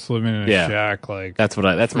toothless living in a Yeah. shack. Like, That's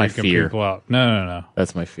my freaking fear. people out. No.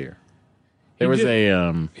 That's my fear. There was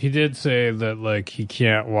He did say that like he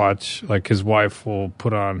can't watch, like his wife will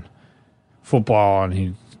put on football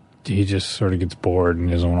and he just sort of gets bored and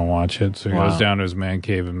doesn't want to watch it. So he Wow. goes down to his man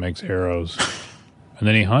cave and makes arrows. And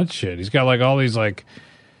then he hunts shit. He's got like all these like,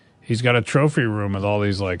 he's got a trophy room with all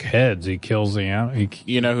these like heads. He kills the animal.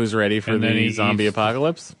 You know who's ready for And then the he zombie eats-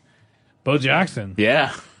 apocalypse? Bo Jackson.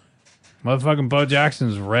 Yeah. Motherfucking Bo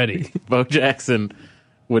Jackson's ready. Bo Jackson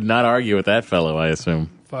would not argue with that fellow, I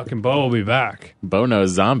assume. Fucking Bo will be back. Bo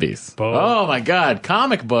knows zombies. Bo. Oh my god,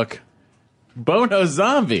 comic book. Bo knows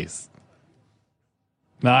zombies.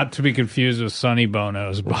 Not to be confused with Sonny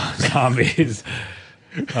Bono's zombies.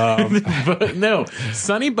 But no,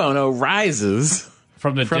 Sonny Bono rises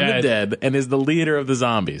From the from dead. the dead and is the leader of the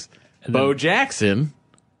zombies. Bo Jackson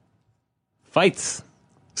fights.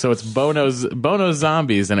 So it's Bono's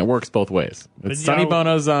zombies, and it works both ways. It's But, Sonny yo-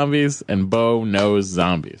 Bono's zombies, and Bo knows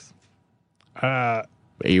zombies. Are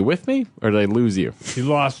you with me, or did I lose you? You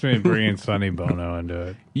lost me bringing Sonny Bono into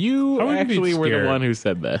it. You I wouldn't be actually were the scared. one who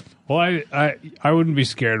said that. Well, I wouldn't be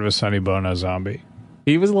scared of a Sonny Bono zombie.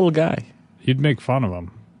 He was a little guy. You'd make fun of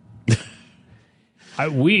him.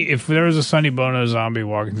 If there was a Sonny Bono zombie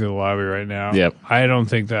walking through the lobby right now, Yep. I don't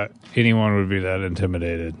think that anyone would be that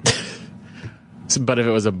intimidated. But if it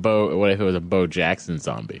was a Bo Jackson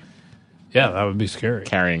zombie Yeah, that would be scary.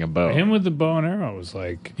 carrying a bow, Him with the bow and arrow was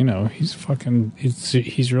like,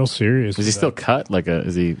 he's real serious. is he with still that. cut?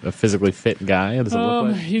 Is he a physically fit guy? Does it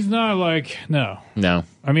look like? He's not like, no. No.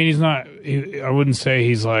 I mean, he's not. I wouldn't say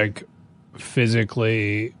he's like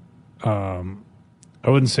physically. I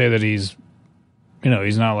wouldn't say that he's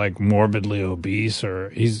he's not like morbidly obese or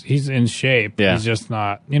he's in shape. Yeah. He's just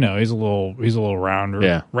not, he's a little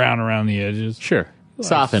rounder, round around the edges. Sure.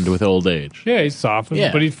 Softened with old age. Yeah, he's softened,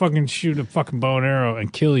 Yeah. but he'd fucking shoot a fucking bow and arrow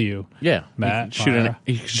and kill you. Yeah. Matt,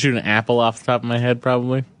 You could shoot an apple off the top of my head,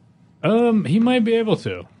 probably. He might be able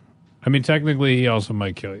to. I mean, technically, he also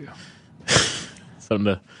might kill you.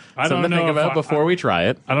 Something I to don't know think if about before we try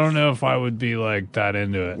it. I don't know if I would be like that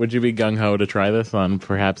into it. Would you be gung-ho to try this on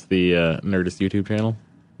perhaps the Nerdist YouTube channel?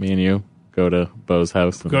 Me and you go to Bo's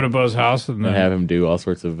house. Go to Bo's house and then have him do all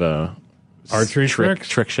sorts of archery tricks?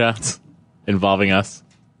 trick shots involving us.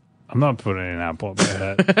 I'm not putting an apple up my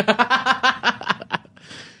head.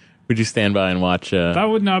 Would you stand by and watch? That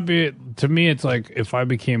would not be. To me, it's like if I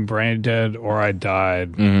became brain dead or I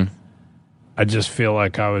died, I just feel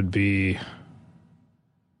like I would be.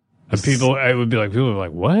 People would be like,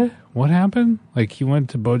 what? What happened? Like he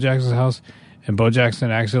went to Bo Jackson's house, and Bo Jackson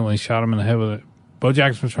accidentally shot him in the head with it. Bo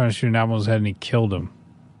Jackson was trying to shoot an apple in his head, and he killed him.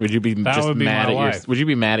 Would you be would be mad my at life. Would you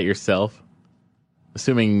be mad at yourself?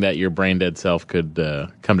 Assuming that your brain dead self could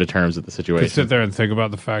come to terms with the To situation. sit there and think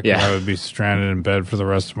about the fact that I would be stranded in bed for the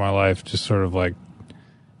rest of my life, just sort of like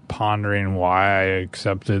pondering why I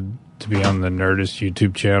accepted to be on the Nerdist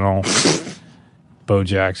YouTube channel, Bo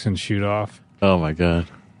Jackson shoot off. Oh my god,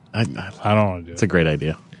 I don't want to do it. It's a great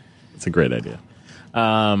idea. It's a great idea.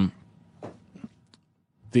 What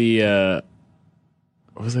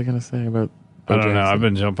was I going to say about? I don't know. I've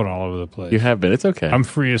been jumping all over the place. You have been. It's okay. I'm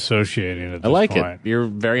free associating at this I like point. it. You're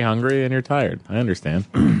very hungry and you're tired. I understand.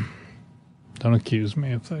 Don't accuse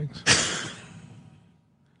me of things.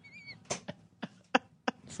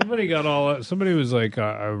 Somebody was like,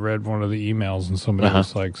 I read one of the emails and somebody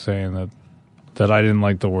was like saying that I didn't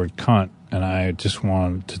like the word cunt, and I just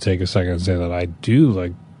wanted to take a second and say that I do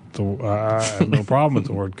like I have no problem with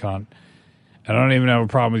the word cunt. I don't even have a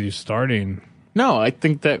problem with you starting. No, I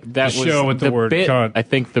think that was show with the word bit. cunt. I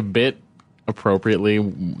think the bit appropriately.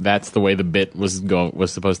 That's the way the bit was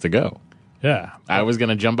supposed to go. Yeah, I was going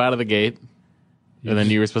to jump out of the gate, and then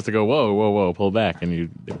you were supposed to go, whoa, whoa, whoa, pull back, and you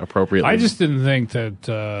appropriately. I just didn't think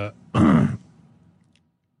that.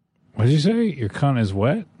 What did you say? Your cunt is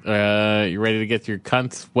wet? You ready to get your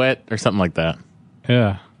cunts wet or something like that?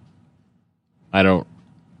 Yeah. I don't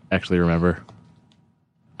actually remember.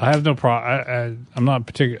 I have no problem. I'm not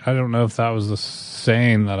particular. I don't know if that was the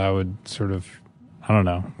saying that I would sort of. I don't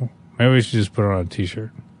know. Maybe we should just put it on a T-shirt.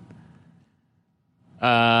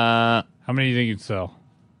 How many do you think you'd sell?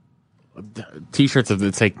 T-shirts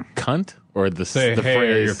that say "cunt" or the Say, the hey,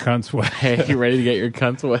 phrase your cunt's wet. "Hey, you ready to get your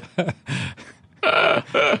cunts wet?"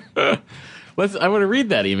 I want to read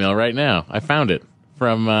that email right now. I found it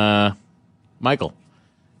from Michael.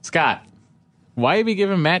 Scott, why you be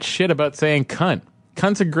giving Matt shit about saying cunt?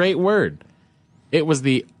 Cunt's a great word. It was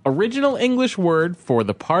the original English word for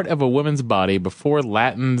the part of a woman's body before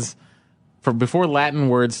Latin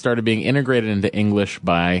words started being integrated into English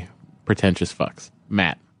by pretentious fucks.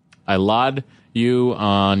 Matt, I laud you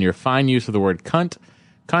on your fine use of the word cunt.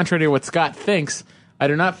 Contrary to what Scott thinks, I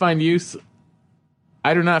do not find use of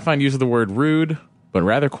the word rude, but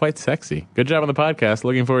rather quite sexy. Good job on the podcast.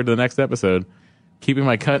 Looking forward to the next episode. Keeping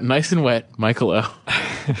my cunt nice and wet, Michael O.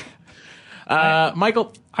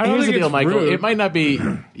 Michael, here's the deal, Michael. Rude. It might not be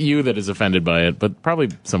you that is offended by it, but probably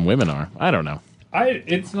some women are. I don't know.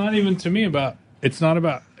 It's not even to me about. It's not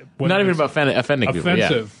about. Not even about offending people. Yeah.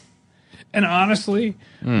 Offensive. And honestly,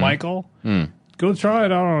 Michael, go try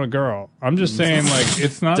it out on a girl. I'm just saying, like,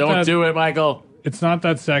 it's not. Don't do it, Michael. It's not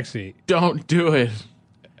that sexy. Don't do it.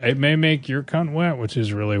 It may make your cunt wet, which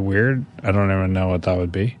is really weird. I don't even know what that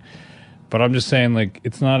would be. But I'm just saying, like,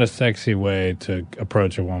 it's not a sexy way to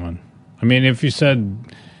approach a woman. I mean, if you said,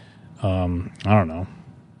 I don't know.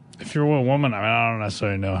 If you're a woman, I don't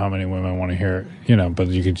necessarily know how many women want to hear it, but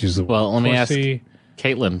you could use the Well, let me ask pussy.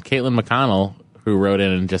 Caitlin McConnell, who wrote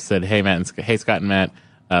in and just said, hey, Scott and Matt,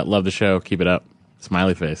 love the show. Keep it up.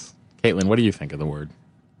 Smiley face. Caitlin, what do you think of the word?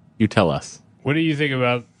 You tell us. What do you think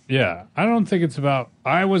about? Yeah, I don't think it's about.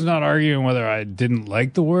 I was not arguing whether I didn't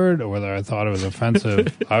like the word or whether I thought it was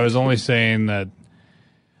offensive. I was only saying that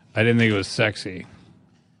I didn't think it was sexy.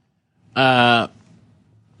 Have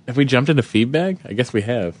we jumped into feedback? I guess we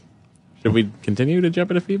have. Should we continue to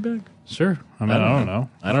jump into feedback? Sure. I mean, I don't know.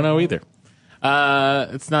 I don't know either.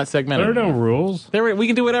 It's not segmented. There are no rules. We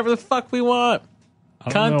can do whatever the fuck we want. I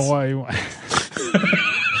don't know why you want.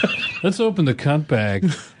 Let's open the cunt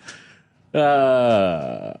bag.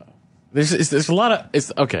 There's a lot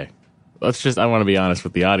of okay. I want to be honest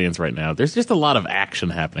with the audience right now. There's just a lot of action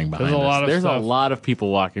happening behind us. There's a lot of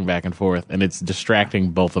people walking back and forth, and it's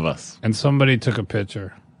distracting both of us. And somebody took a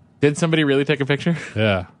picture. Did somebody really take a picture?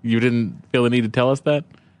 Yeah. You didn't feel the need to tell us that?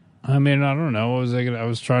 I mean, I don't know. What was I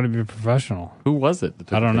was trying to be professional. Who was it that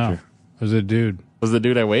took I don't the know. picture? It was a dude. Was the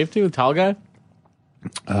dude I waved to, the tall guy?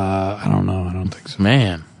 I don't know. I don't think so.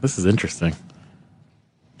 Man, this is interesting.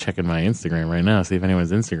 Checking my Instagram right now, see if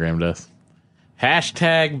anyone's Instagrammed us.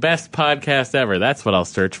 Hashtag best podcast ever. That's what I'll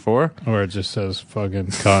search for. Or it just says fucking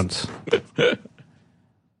cunts.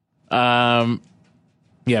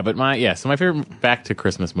 Yeah, but so my favorite, back to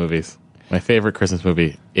Christmas movies. My favorite Christmas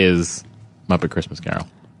movie is Muppet Christmas Carol.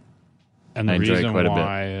 And the I enjoy it reason quite a bit.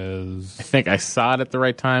 why is... I think I saw it at the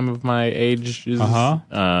right time of my age. And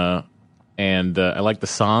I like the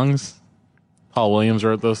songs. Paul Williams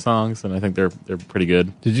wrote those songs, and I think they're pretty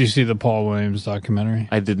good. Did you see the Paul Williams documentary?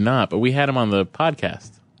 I did not, but we had him on the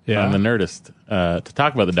podcast, on the Nerdist, to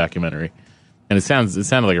talk about the documentary, and it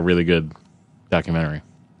sounded like a really good documentary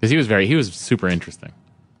because he was super interesting.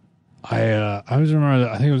 I always remember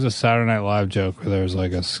that, I think it was a Saturday Night Live joke where there was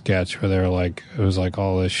like a sketch where they were like, it was like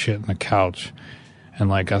all this shit in the couch, and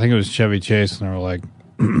like I think it was Chevy Chase, and they were like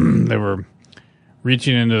they were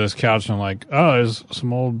reaching into this couch and like, oh, there's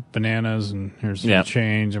some old bananas and here's some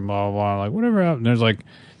change and blah, blah, blah. Like, whatever happened? There's like,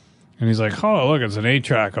 and he's like, oh, look, it's an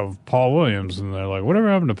 8-track of Paul Williams. And they're like,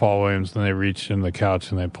 whatever happened to Paul Williams? And they reached in the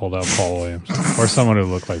couch and they pulled out Paul Williams or someone who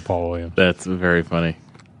looked like Paul Williams. That's very funny.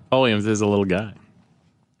 Paul Williams is a little guy.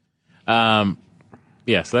 So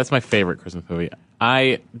that's my favorite Christmas movie.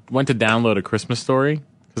 I went to download A Christmas Story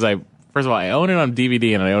because first of all, I own it on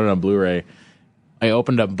DVD and I own it on Blu-ray. I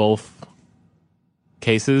opened up both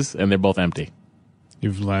cases and they're both empty.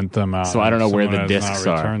 You've lent them out. So I don't know where the someone has discs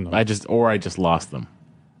not are. returned them. I just lost them.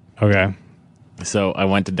 Okay. So I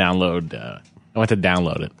went to download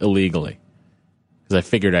it illegally because I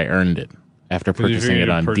figured I earned it after purchasing it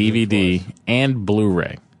on DVD and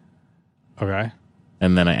Blu-ray. Okay.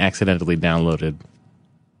 And then I accidentally downloaded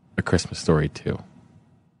A Christmas Story 2.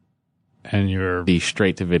 And you're... the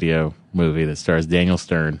straight-to-video movie that stars Daniel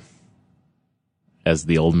Stern as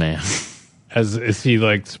the old man. Is he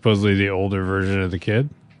like supposedly the older version of the kid?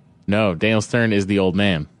 No, Daniel Stern is the old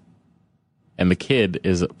man. And the kid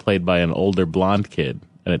is played by an older blonde kid.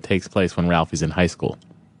 And it takes place when Ralphie's in high school.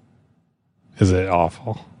 Is it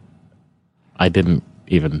awful? I didn't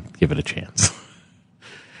even give it a chance.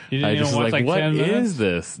 You didn't I even just watch was like, like what 10 minutes? is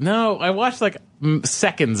this? No, I watched like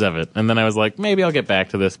seconds of it. And then I was like, maybe I'll get back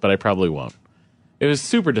to this, but I probably won't. It was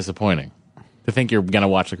super disappointing to think you're going to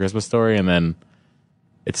watch A Christmas Story and then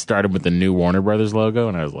it started with the new Warner Brothers logo,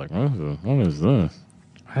 and I was like, what is this?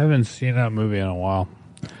 I haven't seen that movie in a while.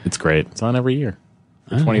 It's great. It's on every year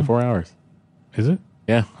for 24 hours. Is it?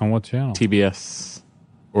 Yeah. On what channel? TBS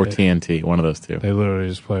or TNT, one of those two. They literally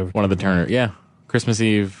just play one of the Turner. Yeah. Christmas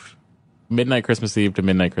Eve, midnight Christmas Eve to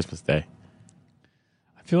midnight Christmas Day.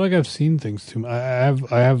 I feel like I've seen things too much.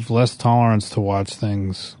 I have less tolerance to watch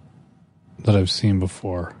things that I've seen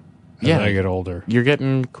before as I get older. You're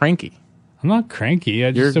getting cranky. I'm not cranky. I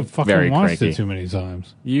just have fucking watched cranky. it too many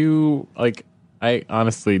times. I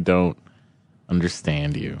honestly don't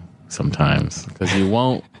understand you sometimes because you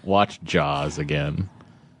won't watch Jaws again.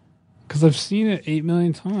 Because I've seen it 8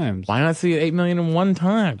 million times. Why not see it 8 million in one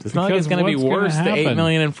time? It's not like it's going to be worse than 8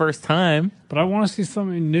 million in first time. But I want to see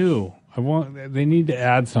something new. They need to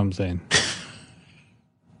add something.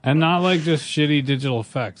 And not like just shitty digital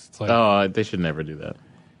effects. It's like, they should never do that.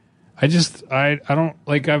 I don't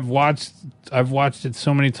like. I've watched it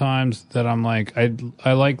so many times that I'm like,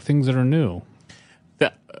 I like things that are new.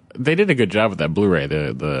 They did a good job with that Blu-ray,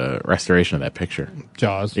 the restoration of that picture.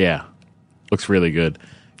 Jaws. Yeah, looks really good.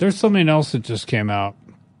 There's something else that just came out.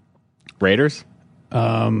 Raiders?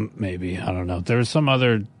 Maybe, I don't know. There was some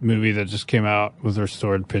other movie that just came out with a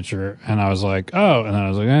restored picture, and I was like, oh, and then I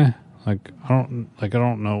was like, I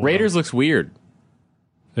don't know. Raiders looks weird.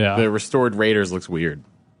 Yeah, the restored Raiders looks weird.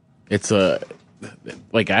 It's I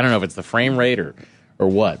don't know if it's the frame rate or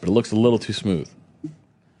what, but it looks a little too smooth.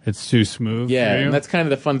 It's too smooth. Yeah, and that's kind of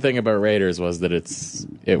the fun thing about Raiders was that it's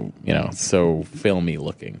so filmy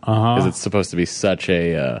looking because it's supposed to be such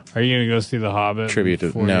a. Are you gonna go see The Hobbit? Tribute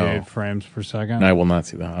to 48 frames per second. No, I will not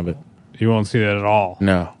see The Hobbit. You won't see that at all.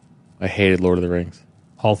 No, I hated Lord of the Rings.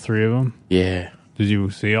 All three of them. Yeah. Did you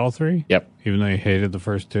see all three? Yep. Even though you hated the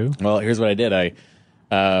first two. Well, here's what I did.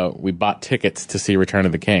 We bought tickets to see Return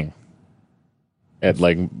of the King at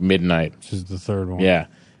like midnight, which is the third one. Yeah,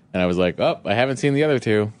 and I was like, "Oh, I haven't seen the other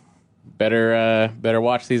two. Better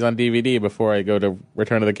watch these on DVD before I go to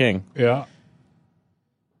Return of the King." Yeah.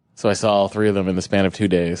 So I saw all three of them in the span of 2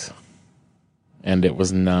 days, and it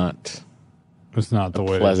was not. It's not the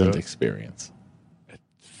way pleasant experience.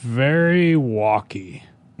 It's very walky.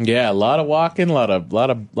 Yeah, a lot of walking, a lot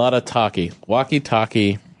of talkie, walkie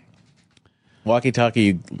talkie.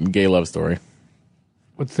 Walkie-talkie gay love story.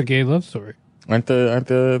 What's the gay love story? Aren't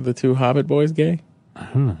the two Hobbit boys gay? I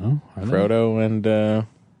don't know. Frodo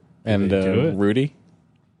and do it? Rudy.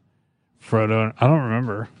 Frodo. I don't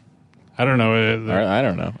remember. I don't know. I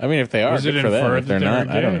don't know. I mean, if they are, Was it good for them. inferred If they're that they were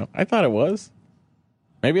not, I don't gay? know. I thought it was.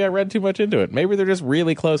 Maybe I read too much into it. Maybe they're just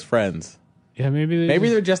really close friends. Yeah, maybe. Maybe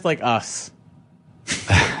they're just like us.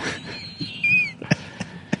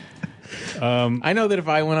 I know that if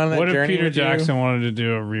I went on that What if journey Peter with Jackson wanted to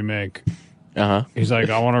do a remake? you, He's like,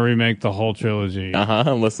 I want to remake the whole trilogy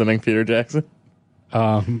I'm listening, Peter Jackson.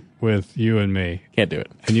 with you and me, Can't do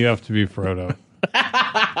it. and you have to be Frodo.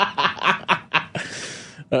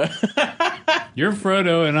 You're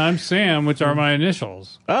Frodo, and I'm Sam, which are my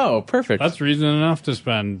initials. Oh, perfect. That's reason enough to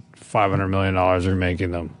spend $500 million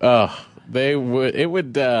remaking them. Oh, they would. It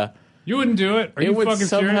would. You wouldn't do it? Are you fucking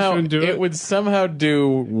serious? You somehow. wouldn't do it? It would somehow do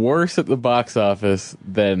worse at the box office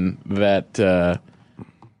than that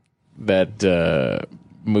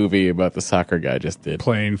movie about the soccer guy just did.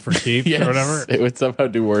 Playing for keeps Yes, or whatever? it would somehow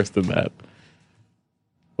do worse than that.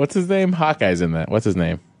 What's his name? Hawkeye's in that. What's his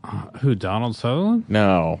name? Who, Donald Sutherland?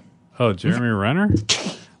 No. Oh, Jeremy Renner?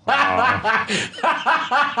 Wow.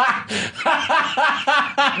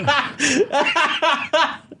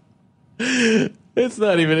 It's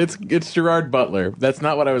not even. It's Gerard Butler. That's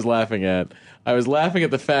not what I was laughing at. I was laughing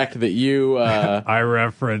at the fact that you I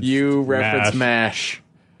referenced MASH.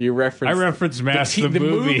 You referenced. I referenced MASH, the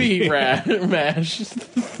movie movie. MASH.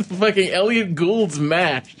 Fucking Elliot Gould's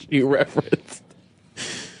MASH. You referenced.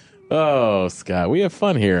 Oh, Scott, we have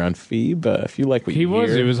fun here on Phoebe. If you like what He you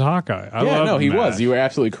hear. was Hawkeye. I Yeah, love no, he MASH. was. You were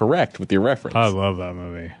absolutely correct with your reference. I love that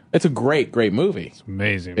movie. It's a great, great movie.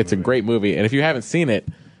 Amazing. It's a movie. great movie, and if you haven't seen it,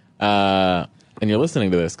 and you're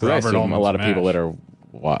listening to this, because I Robert assume a Altman's lot of people MASH. that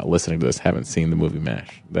are listening to this haven't seen the movie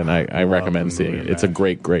MASH, then I recommend the seeing movie it. It's a MASH.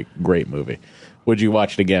 great, great, great movie. Would you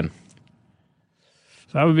watch it again?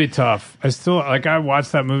 That would be tough. I still like. I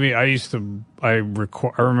watched that movie. I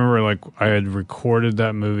remember like I had recorded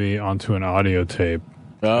that movie onto an audio tape.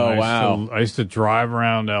 Oh, And wow. I used to drive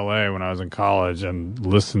around LA when I was in college and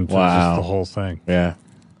listen to Wow. just the whole thing. Yeah.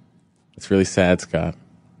 It's really sad, Scott.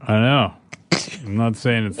 I know. I'm not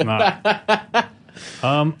saying it's not.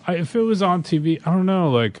 If it was on TV, I don't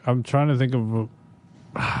know. Like I'm trying to think of.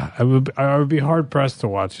 I would be hard pressed to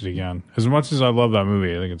watch it again. As much as I love that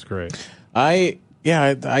movie, I think it's great. I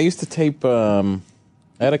used to tape. I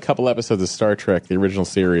had a couple episodes of Star Trek, the original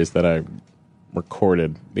series, that I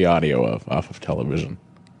recorded the audio of off of television,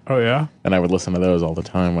 Oh yeah. and I would listen to those all the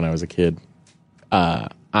time when I was a kid.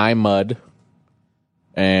 I Mud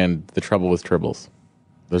and The Trouble with Tribbles.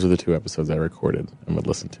 Those are the two episodes I recorded and would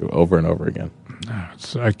listen to over and over again.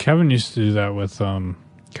 Kevin used to do that with.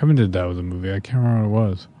 Kevin did that with a movie. I can't remember what it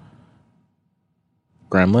was.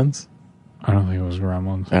 Gremlins? I don't think it was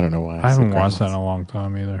Gremlins. I don't know why. I haven't said watched that Gremlins. in a long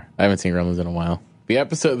time either. I haven't seen Gremlins in a while. The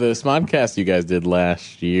Smodcast you guys did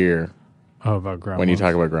last year, Oh, about Gremlins. when you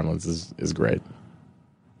talk about Gremlins, is great.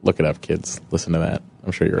 Look it up, kids. Listen to that.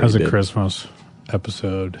 I'm sure you're That was already a did. Christmas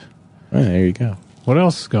episode. Oh, there you go. What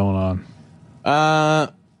else is going on?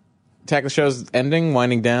 Attack the Show's ending,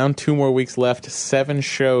 winding down. 2 more weeks left. 7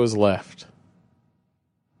 shows left.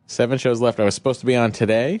 7 shows left. I was supposed to be on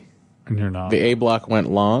today. And you're not. The A block went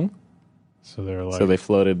long, So they're like. so they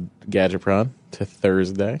floated Gadgetron to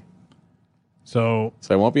Thursday. So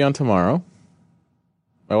So I won't be on tomorrow.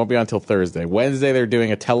 I won't be on until Thursday. Wednesday, they're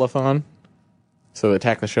doing a telethon, so the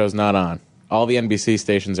Attack the Show's not on. All the NBC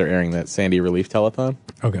stations are airing that Sandy Relief Telethon.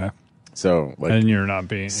 okay, So, like, and you're not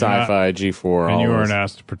being Sci-Fi, G4, and all you those. weren't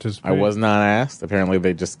asked to participate. I was not asked. Apparently,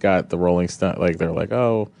 they just got the Rolling Stone. Like, they're like,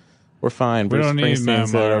 "Oh, we're fine." Bruce don't need Springsteen Matt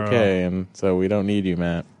said Morrow. okay, and so we don't need you,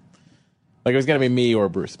 Matt. Like, it was gonna be me or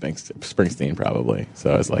Bruce Springsteen probably.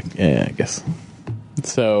 So I was like, yeah, I guess.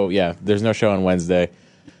 So yeah, there's no show on Wednesday.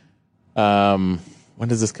 When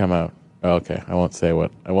does this come out? Oh, okay, I won't say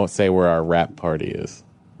where our rap party is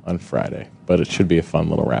on Friday, but it should be a fun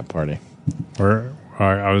little rap party. Where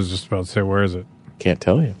I was just about to say, where is it? Can't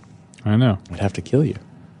tell you. I know. I'd have to kill you.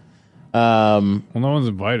 Well, no one's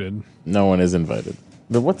invited. No one is invited.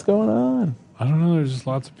 But what's going on? I don't know. There's just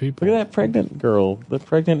lots of people. Look at that pregnant girl, the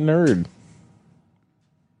pregnant nerd.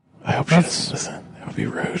 I hope she doesn't listen. That would be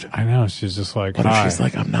rude. I know. She's just like, What if hi. she's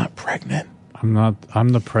like, I'm not pregnant? I'm not. I'm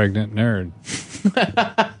the pregnant nerd.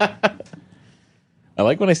 I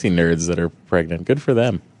like when I see nerds that are pregnant. Good for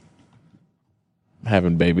them.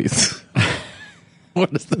 Having babies.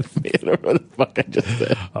 What does that mean? I don't know what the fuck I just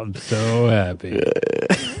said. I'm so happy.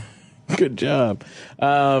 Good job.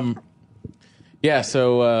 Yeah,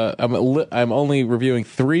 so I'm only reviewing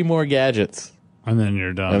 3 more gadgets, And then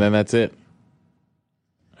you're done. and then that's it.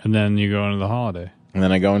 And then you go into the holiday. And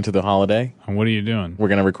then I go into the holiday. And what are you doing? We're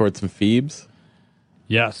going to record some Phoebes.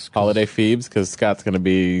 Yes. Holiday Phoebes, because Scott's going to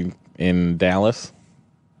be in Dallas.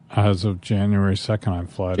 As of January 2nd, I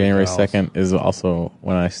fly to January Dallas. 2nd is also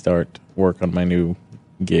when I start work on my new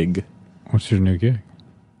gig. What's your new gig?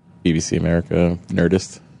 BBC America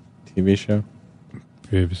Nerdist TV show.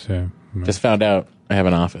 BBC. Just found out I have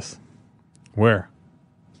an office Where?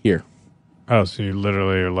 here. Oh, so you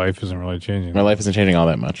literally, your life isn't really changing. My life isn't changing all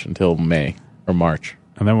that much until May or March.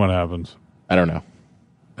 And then what happens? I don't know.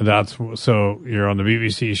 That's so you're on the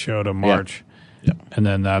BBC show to March, Yeah. and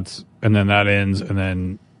then that ends, and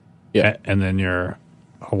then Yeah. and then you're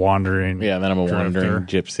a wandering. Yeah, then I'm a drifter. wandering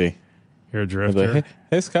gypsy. You're a I'd be drifter. like,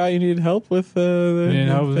 hey, Scott, you need help with the need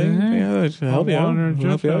help with thing? anything? Yeah, just help you out. wandering I'll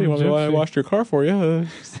help you out. You want me gypsy. to wash your car for you? You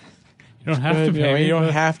don't have to You pay me. you don't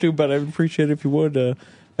but have to, but I'd appreciate it if you would.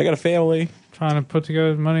 I got a family. trying to put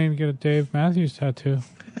together money to get a Dave Matthews tattoo.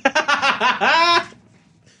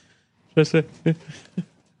 Just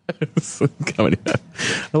comedy.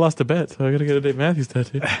 I lost a bet, so I got to get a Dave Matthews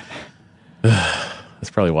tattoo. That's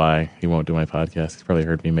probably why he won't do my podcast. He's probably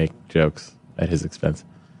heard me make jokes at his expense.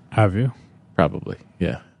 Have you? Probably,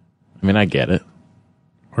 yeah. I mean, I get it.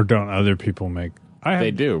 Or don't other people make?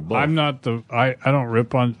 They do, both. I'm not the. I don't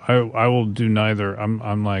rip on. I will do neither.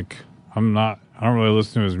 I'm like. I'm not. I don't really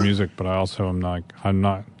listen to his music, but I also am not. I'm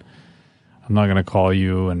not going to call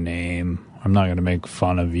you a name. I'm not going to make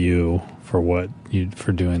fun of you for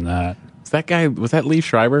for doing that. Is that guy, was that Lee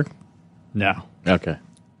Schreiber? No. Okay.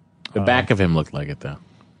 The back of him looked like it, though.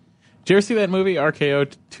 Did you ever see that movie,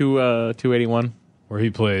 RKO 281? Where he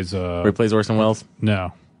plays. Where he plays Orson Welles?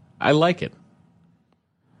 No. I like it.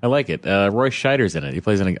 Roy Scheider's in it. He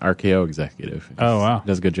plays an RKO executive. Oh, wow.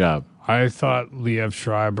 Does a good job. I thought Liev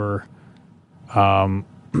Schreiber,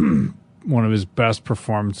 one of his best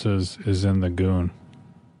performances is in The Goon.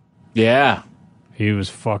 Yeah. He was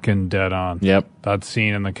fucking dead on. Yep. That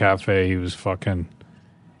scene in the cafe, he was fucking.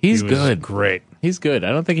 He's he was good. Great. He's good.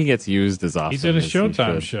 I don't think he gets used as often. He's in a as he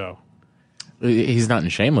Showtime should. show. He's not in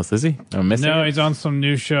Shameless, is he? I'm missing No, it? he's on some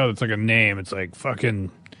new show that's like a name. It's like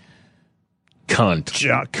fucking Cunt.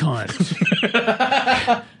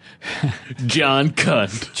 Cunt. John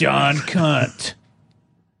Cunt. John Cunt.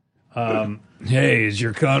 Hey, is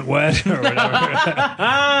your cunt wet? Or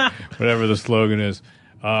whatever. Whatever the slogan is.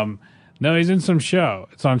 No, he's in some show.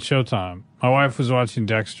 It's on Showtime. My wife was watching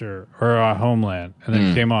Dexter or Homeland, and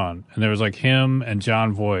then it came on, and there was like him and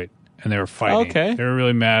John Voight, and they were fighting. Okay. They were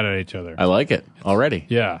really mad at each other. I like it already.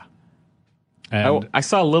 Yeah. And I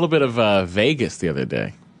saw a little bit of Vegas the other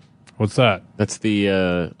day. what's that? That's the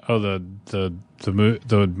The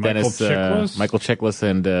Michael Dennis, Chiklis? Michael Chiklis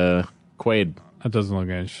and Quaid. That doesn't look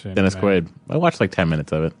interesting. Dennis man. Quaid. I watched like 10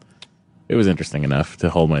 minutes of it. It was interesting enough to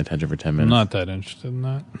hold my attention for 10 I'm minutes. not that interested in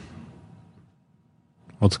that.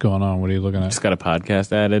 What's going on? What are you looking at? Just got a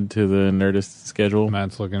podcast added to the Nerdist schedule.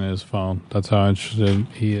 Matt's looking at his phone. That's how interested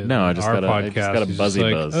he is. No, I in just our got podcast. I just got a He's buzzy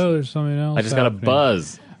like, buzz. Oh, there's something else. I just got a happening.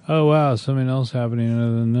 buzz. Oh wow, something else happening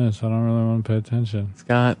other than this. I don't really want to pay attention.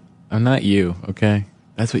 Scott, I'm not you, okay?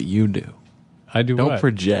 That's what you do. I do Don't what?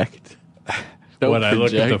 project. Don't What I look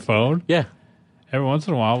at the project. phone Yeah. every once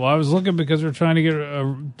in a while. Well, I was looking because we're trying to get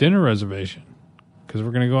a dinner reservation because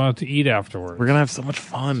we're going to go out to eat afterwards. We're going to have so much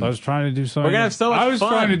fun. So I was trying to do something. We're gonna have so much I was fun.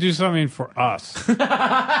 trying to do something for us,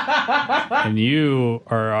 and you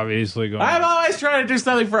are obviously going. I'm always trying to do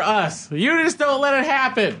something for us. You just don't let it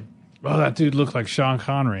happen. Oh, that dude looked like Sean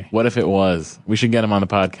Connery. What if it was? We should get him on the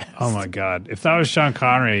podcast. Oh my god! If that was Sean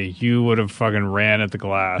Connery, you would have fucking ran at the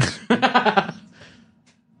glass. I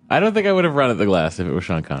don't think I would have run at the glass if it was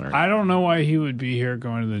Sean Connery. I don't know why he would be here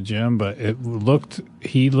going to the gym, but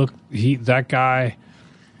that guy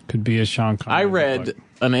could be a Sean Connery. I read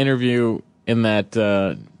an interview in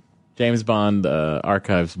that James Bond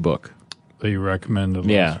archives book. that you recommended.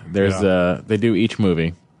 Yeah, there's they do each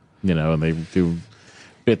movie, and they do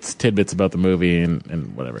tidbits about the movie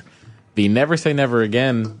and whatever. The Never Say Never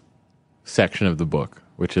Again section of the book,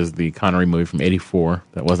 which is the Connery movie from '84,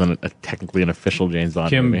 that wasn't technically an official James Bond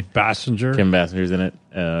Kim movie. Basinger. Kim Basinger's in it.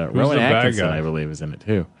 Rowan the bad Atkinson, guy? I believe, is in it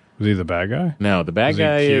too. Was he the bad guy? No, the bad Was he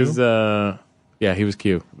guy Q? is. Yeah, he was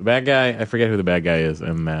Q. The bad guy, I forget who the bad guy is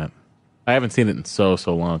in that. I haven't seen it in so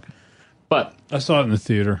long. But I saw it in the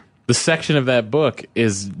theater. the section of that book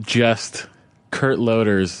is just Kurt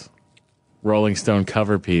Loder's Rolling Stone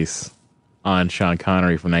cover piece on Sean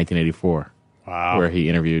Connery from 1984, Wow. where he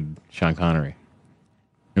interviewed Sean Connery.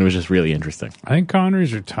 And it was just really interesting. I think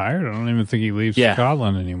Connery's retired. I don't even think he leaves Yeah.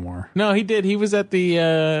 Scotland anymore. No, he did. He was at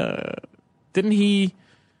the. Didn't he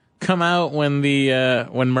come out when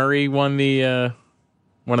when Murray won the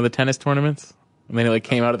one of the tennis tournaments? And then he like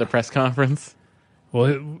came out at the press conference.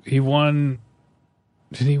 Well, he won.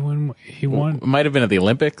 Did he win? He won. It might have been at the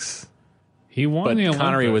Olympics, He won but the Olympics.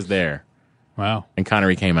 Connery was there, Wow. and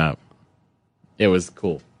Connery came out. It was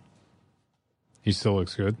cool. He still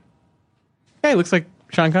looks good. Yeah, he looks like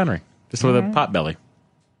Sean Connery, just with a pot belly.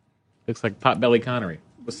 Looks like Potbelly Connery.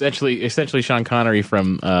 Essentially Sean Connery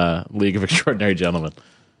from League of Extraordinary Gentlemen.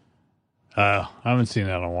 I haven't seen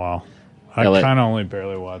that in a while. I LA. kind of only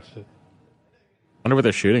barely watched it. Wonder what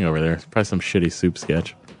they're shooting over there. It's probably some shitty soup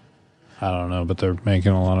sketch. I don't know, but they're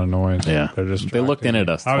making a lot of noise. Yeah. They're just. They looked in at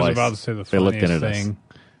us I was twice. about to say the They looked in funniest at us. thing.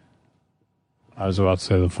 I was about to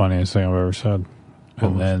say the funniest thing I've ever said,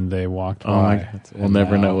 and then they walked Oh my by. God. We'll and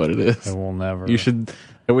never now know what it is. I will never. You should.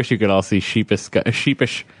 I wish you could all see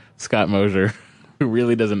sheepish Scott Mosier, who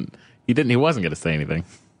really doesn't. He wasn't going to say anything,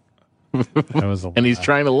 That was a and he's lie.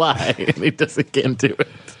 trying to lie, and he doesn't get into it.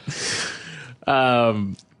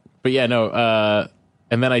 But yeah, no.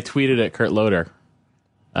 And then I tweeted at Kurt Loder.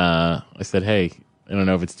 I said, "Hey, I don't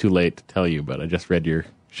know if it's too late to tell you, but I just read your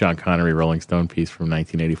Sean Connery Rolling Stone piece from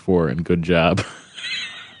 1984, and good job."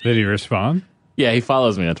 Did he respond? Yeah, he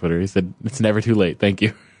follows me on Twitter. He said, "It's never too late. Thank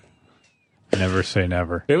you." Never say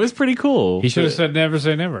never. It was pretty cool. He should have said never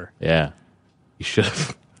say never. Yeah, you should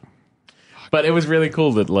have. But it was really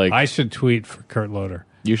cool that like I should tweet for Kurt Loder.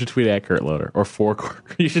 you should tweet at Kurt Loder or for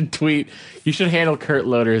you should tweet. You should handle Kurt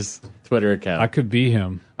Loder's Twitter account. I could be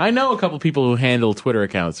him. I know a couple people who handle Twitter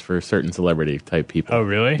accounts for certain celebrity type people. Oh,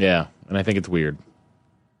 really? Yeah, and I think it's weird.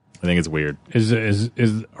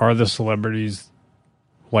 Are the celebrities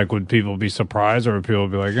like? Would people be surprised, or would people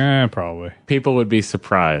be like, probably? People would be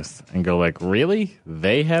surprised and go like, "Really?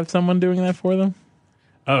 They have someone doing that for them?"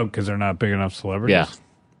 Oh, because they're not big enough celebrities. Yeah.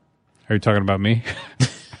 Are you talking about me? Are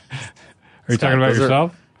you talking about those are-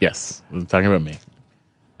 yourself? Yes, I'm talking about me.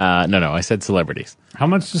 No, I said celebrities. How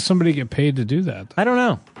much does somebody get paid to do that? I don't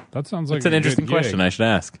know. That sounds like It's an a interesting good gig. question. I should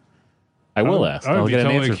ask. I will ask. I would I'll be get an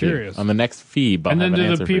totally answer curious. for you. On the next feed. I'll And then have an do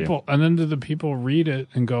the answer for you. people? And then do the people read it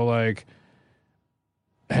and go like,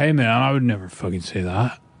 "Hey, man, I would never fucking say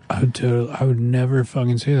that. I would never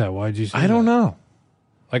fucking say that. Why'd you say that?" I don't know.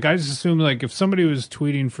 Like, I just assume, like, if somebody was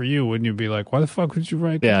tweeting for you, wouldn't you be like, "Why the fuck would you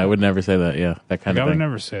write?" Yeah, that? I would never say that. Yeah, that kind Like, I of would thing.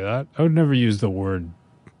 never say that. I would never use the word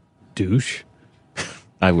douche.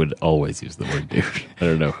 I would always use the word douche. I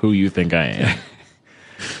don't know who you think I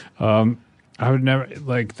am. I would never,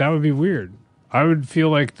 like, that would be weird. I would feel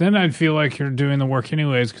like, then I'd feel like you're doing the work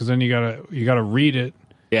anyways, because then you gotta read it.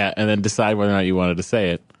 Yeah, and then decide whether or not you wanted to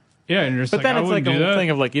say it. Yeah, and you're just But like, then I it's like wouldn't a do whole that. thing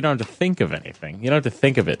of like you don't have to think of anything. You don't have to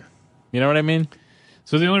think of it. You know what I mean?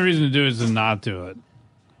 So the only reason to do it is to not do it.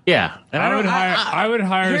 Yeah. And I would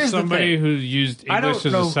hire here's the somebody thing. who used I don't English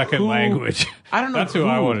as know a second who- language. I don't know That's who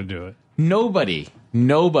I who- want to do it.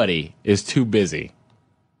 Nobody is too busy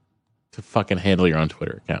to fucking handle your own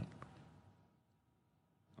Twitter account.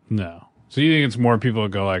 No. So you think it's more people that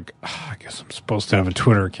go like, I guess I'm supposed to have a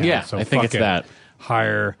Twitter account. Yeah, so I think fuck it's it. that.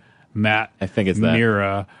 Hire Matt. I think it's that.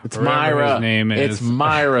 Mira. It's or whatever Myra. His name is. It's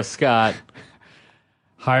Myra Scott.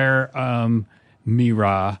 Hire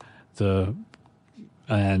Mira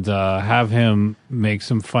and have him make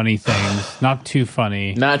some funny things. Not too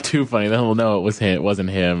funny. Not too funny. Then we'll know it was him. It wasn't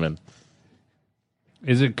him. And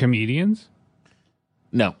Is it comedians?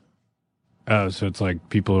 no, Oh, so it's like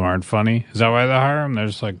people who aren't funny. Is that why they hire him? They're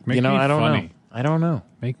just like, make me I don't funny. know. I don't know.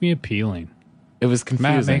 Make me appealing. It was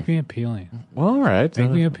confusing. Matt, make me appealing. Well, all right. Make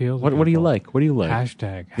me appeal to What do you people. like? What do you like?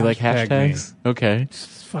 Hashtag. You like Hashtag me. hashtags? Okay.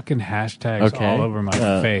 Just fucking hashtags Okay. all over my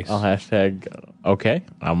face. I'll hashtag. Okay.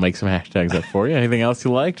 I'll make some hashtags up for you. Anything else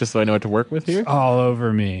you like, just so I know what to work with here? All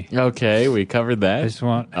over me. Okay, we covered that. I just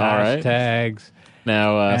want All right. hashtags.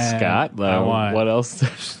 Now, And Scott, I want- what else?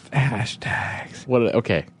 Hashtags. What?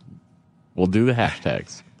 Okay, we'll do the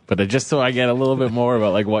hashtags, but just so I get a little bit more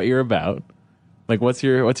about like what you're about. Like, what's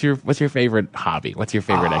your favorite hobby? What's your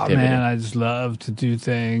favorite activity? Man, I just love to do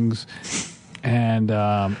things. And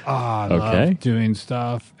I Okay. love doing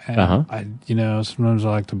stuff. And I sometimes I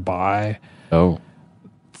like to buy Oh,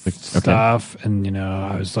 okay. stuff. And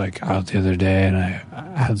I was like out the other day and I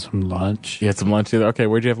had some lunch. You had some lunch either. Okay,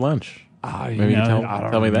 where'd you have lunch? Maybe you tell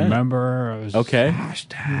I don't me that. remember. It was Okay.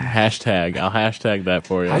 Hashtag. I'll hashtag that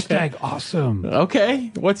for you. Hashtag awesome.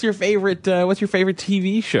 Okay. What's your favorite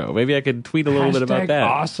TV show? Maybe I could tweet a little bit about Hashtag that.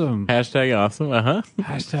 awesome. Hashtag awesome.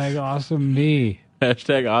 Hashtag awesome me.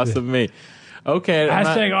 Hashtag awesome me. Okay.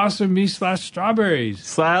 Hashtag awesome me /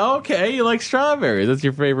 strawberries. Okay, you like strawberries. That's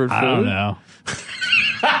your favorite food. I don't know.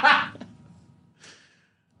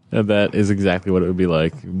 And that is exactly what it would be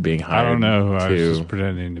like being hired. I don't know who I was to- just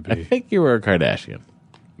pretending to I be. think you were a Kardashian.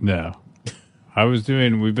 No.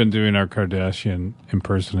 We've been doing our Kardashian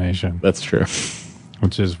impersonation. That's true.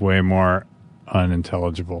 which is way more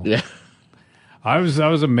unintelligible. Yeah. I was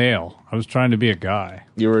a male. I was trying to be a guy.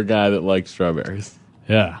 You were a guy that liked strawberries.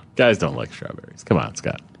 Yeah. Guys don't like strawberries. Come on,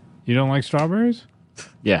 Scott. You don't like strawberries?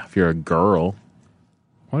 Yeah, if you're a girl,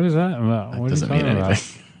 What is that about? What doesn't are you mean talking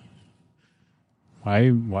anything.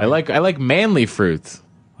 about? Why? I like manly fruits.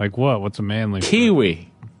 Like what? What's a manly fruit? Kiwi.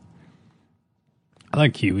 I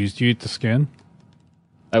like kiwis. Do you eat the skin?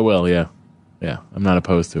 I will, yeah. Yeah, I'm not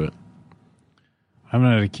opposed to it. I haven't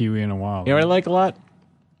had a kiwi in a while. You know what I like a lot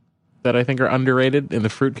that I think are underrated in the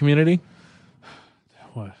fruit community?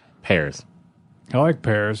 What? Pears. I like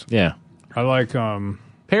pears. Yeah. I like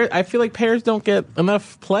Pears. I feel like pears don't get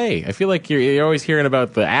enough play. I feel like you're always hearing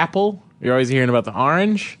about the apple. You're always hearing about the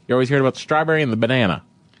orange. You're always hearing about the strawberry and the banana.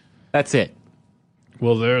 That's it.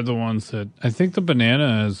 well, they're the ones that I think the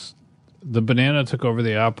banana took over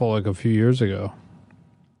the apple like a few years ago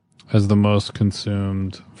as the most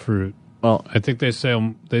consumed fruit. Well, I think they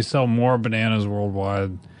sell more bananas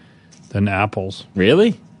worldwide than apples.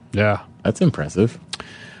 really? Yeah. That's impressive.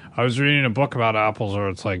 I was reading a book about apples where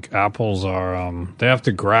it's like apples are they have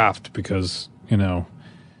to graft because,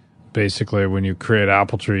 basically when you create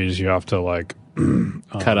apple trees you have to like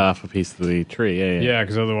Cut off a piece of the tree. yeah,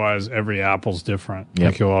 because otherwise every apple's different. Yep.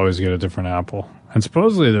 Like you'll always get a different apple. And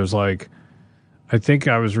supposedly there's like I think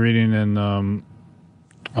I was reading in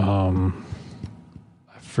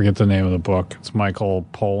I forget the name of the book. It's Michael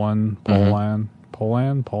Pollan.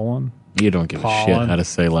 You don't give a shit how to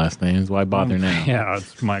say last names. Why bother now? Yeah,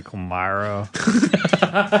 it's Michael Myro.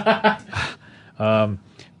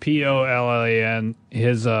 Pollan.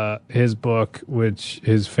 His book, which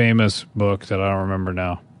his famous book that I don't remember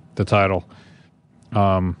now, the title.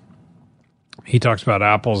 He talks about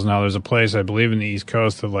apples. Now there's a place I believe in the East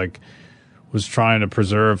Coast that like was trying to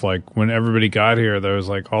preserve like when everybody got here there was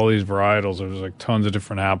like all these varietals. There was like tons of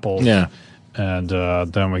different apples. Yeah. And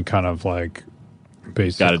then we kind of like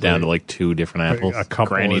basically Got it down to like 2 different apples. a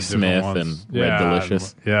couple Granny of different Smith ones. and Red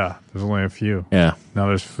Delicious. Yeah, there's only a few. Yeah. Now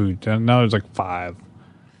there's food. Now there's like 5.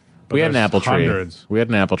 But We had an there's apple tree. hundreds. We had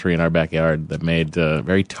an apple tree in our backyard that made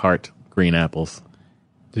very tart green apples.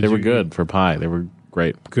 Did They were you good for pie. They were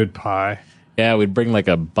great. eat good pie? Yeah, we'd bring like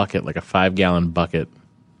a bucket, like a 5-gallon bucket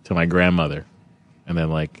to my grandmother. And then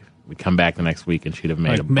like we'd come back the next week and she'd have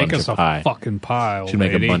made a Make bunch us of a pie. fucking pie. She'd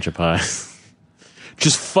make a bunch of pies.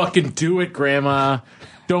 Just fucking do it, Grandma.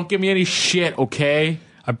 Don't give me any shit, okay?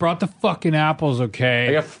 I brought the fucking apples. I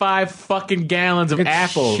Okay. got 5 fucking gallons of got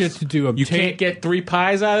apples. shit to do. You can't get 3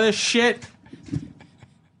 pies out of this shit?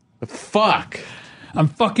 The fuck? I'm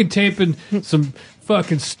fucking taping some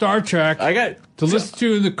fucking Star Trek I got to listen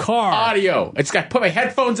to in the car. audio. I just got to put my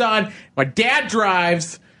headphones on. My dad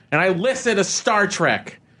drives, and I listen to Star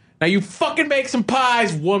Trek. Now you fucking make some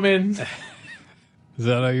pies, woman. Is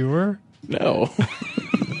that how you were? No.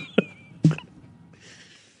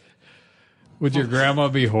 Would your grandma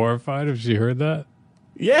be horrified if she heard that?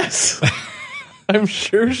 Yes. I'm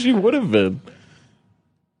sure she would have been.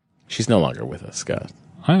 She's no longer with us, Scott.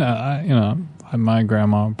 My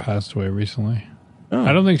grandma passed away recently. Oh.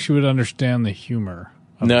 I don't think she would understand the humor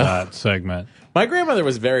of No. that segment. My grandmother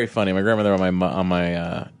was very funny. My grandmother on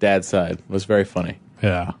my dad's side was very funny.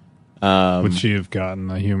 Yeah. Would she have gotten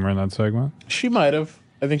the humor in that segment? She might have.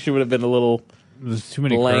 I think she would have been a little There's too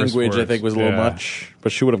many curse language. I words. think was a little Yeah. much,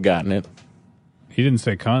 but she would have gotten it. He didn't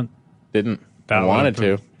say cunt. Didn't. That Wanted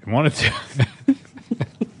to. He wanted to.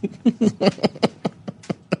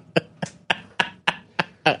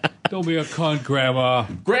 Don't be a cunt, Grandma.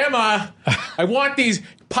 Grandma, I want these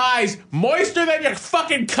pies moister than your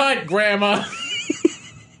fucking cunt, Grandma.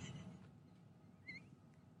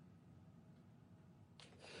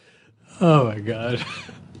 Oh my god.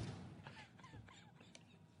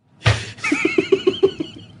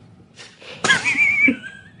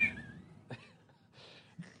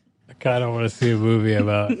 I kind of want to see a movie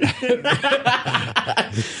about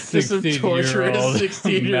Just some torturous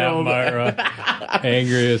 16-year-old. Matt Myra,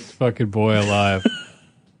 angriest fucking boy alive.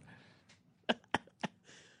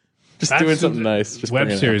 Just doing something nice. Just Web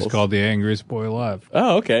bringing series apples. called The Angriest Boy Alive.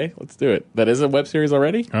 Oh, okay. Let's do it. That is a web series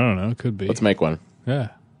already? I don't know. It could be. Let's make one. Yeah.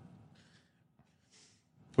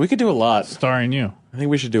 We could do a lot. Starring you. I think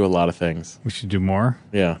we should do a lot of things. We should do more.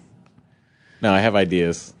 Yeah. No, I have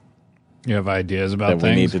ideas You have ideas about that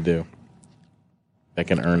things? we need to do that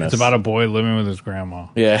can earn us. It's about a boy living with his grandma.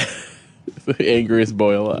 Yeah. The angriest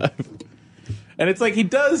boy alive. And it's like he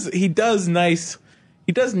does nice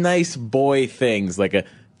boy things, like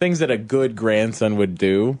things that a good grandson would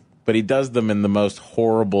do, but he does them in the most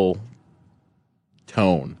horrible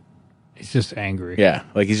tone. He's just angry. Yeah,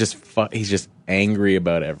 like he's just angry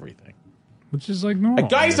about everything. which is like normal. I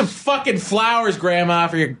got you some fucking flowers, Grandma,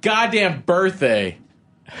 for your goddamn birthday.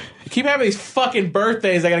 You keep having these fucking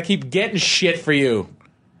birthdays. I gotta keep getting shit for you.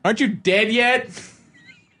 Aren't you dead yet?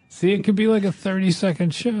 See, it could be like a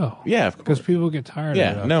 30-second show. Yeah, of because course. people get tired of it. Yeah,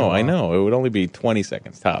 after no, a while. I know. It would only be 20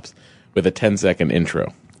 seconds tops with a 10-second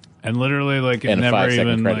intro And literally, like, it and a never 5-second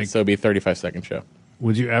even, credit. like, So it'd be a 35-second show.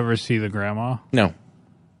 would you ever see the grandma? No.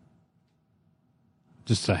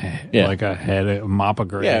 Just a head, Yeah. like a head, a mop of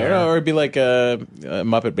gray Yeah, hair. or it'd be like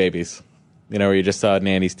Muppet Babies. You know, where you just saw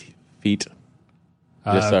Nanny's feet.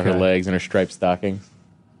 You just saw her okay. legs and her striped stockings.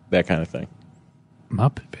 That kind of thing.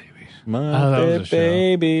 Muppet Babies. Muppet that was a show.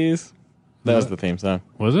 Babies. That was What? the theme song.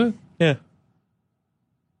 Was it? Yeah.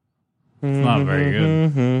 It's not very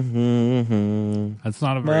good. Muppet That's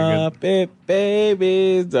not a very good.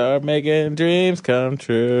 babies are making dreams come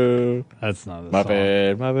true. That's not the song.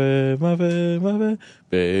 Muppet,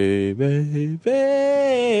 baby,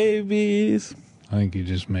 babies. I think you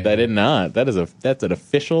just made I did not. That's an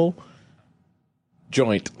official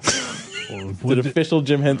joint. It's an official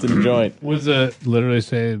Jim Henson joint. Was it literally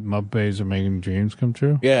say Muppet Babies are making dreams come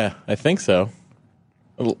true? Yeah, I think so.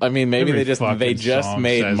 I mean, maybe Every they fucking just song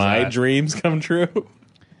made says my that. dreams come true,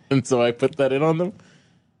 and so I put that in on them.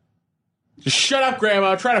 Just shut up,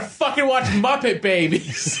 Grandma. I'm trying to fucking watch Muppet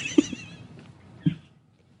Babies.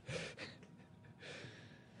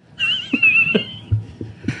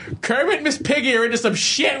 Kermit and Miss Piggy are into some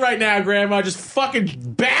shit right now, Grandma. Just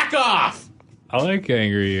fucking back off. I like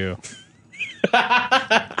Angry You.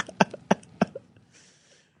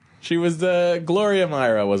 She was Gloria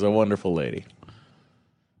Myra was a wonderful lady,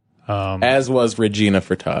 as was Regina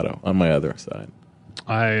Furtado on my other side.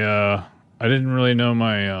 I didn't really know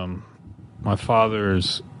my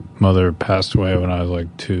father's mother passed away when I was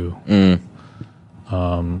like 2.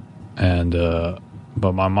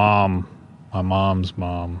 But my mom's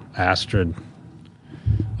mom, Astrid,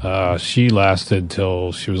 she lasted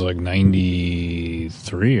till she was like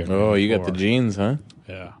 93. Oh, you got the 94. genes, huh?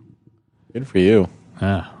 Yeah. Good for you.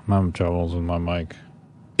 Yeah, I'm having troubles with my mic.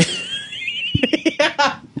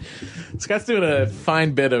 Scott's doing a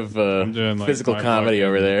fine bit of Doing, like, physical my comedy fucking-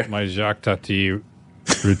 over there. My Jacques Tati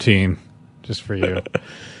routine, just for you.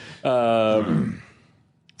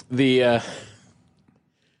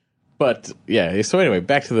 But yeah, so anyway,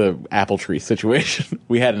 back to the apple tree situation.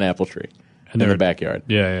 We had an apple tree in they the were- backyard.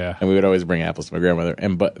 Yeah. And we would always bring apples to my grandmother.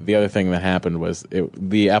 But the other thing that happened was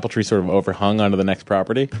the apple tree sort of overhung onto the next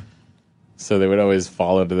property. So they would always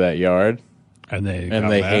fall into that yard, And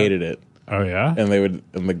they hated it. Oh yeah. And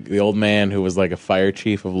the old man who was like a fire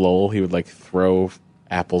chief of Lowell, he would like throw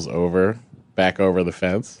apples back over the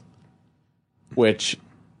fence, which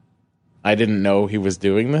I didn't know he was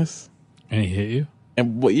doing this. And he hit you.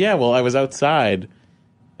 And well, I was outside,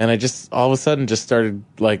 and I just all of a sudden just started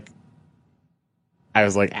like, I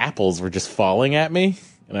was like, apples were just falling at me,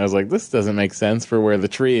 and I was like, this doesn't make sense for where the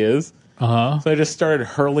tree is. So I just started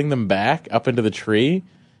hurling them back up into the tree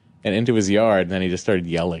and into his yard, and then he just started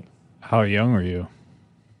yelling. How young were you?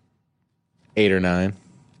 8 or 9.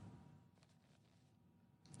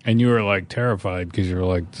 And you were like terrified because you were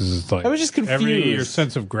like, "This is like." I was just Your confused.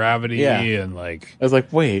 sense of gravity Yeah. and like I was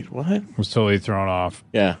like, wait, what? was totally thrown off.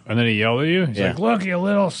 Yeah. And then he yelled at you. He's Yeah. like, "Look, you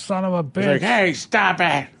little son of a bitch!" He's like, hey, stop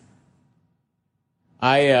it.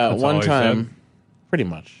 I all one he time, said? pretty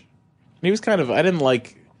much. And he was kind of. I didn't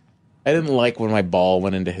like when my ball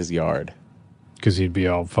went into his yard. Because he'd be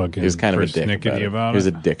all fucking. He was kind of a dick persnickety about it. He was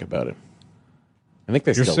a dick about it. I think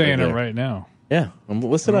they You're still saying live it there. right now. Yeah,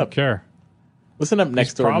 listen I up. don't care. Listen up,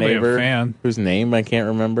 next door probably a neighbor, fan. whose name I can't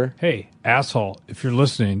remember. Hey, asshole! If you're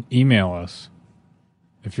listening, email us.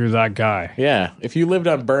 If you're that guy, Yeah, if you lived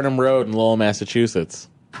on Burnham Road in Lowell, Massachusetts,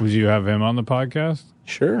 would you have him on the podcast?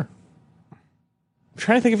 sure. I'm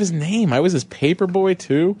trying to think of his name. I was his paper boy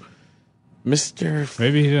too, Mister.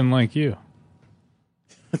 Maybe he didn't like you.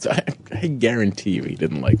 I guarantee you he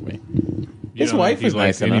didn't like me. You His don't wife think he was liked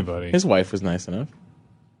nice enough. anybody. His wife was nice enough.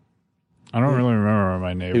 I don't really remember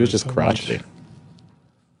my neighbor. He was just crotchety.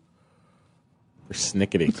 Or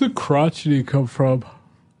snickety. Where's the crotchety come from?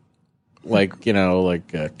 Like,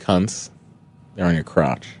 cunts. They're on your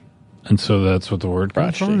crotch. And so that's what the word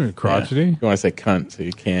comes Crotchety. from? Crotchety? Yeah. You want to say cunt, so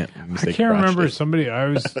you can't. You I say can't remember. crotchety.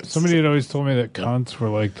 Somebody had always told me that cunts were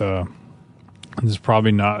like the. This is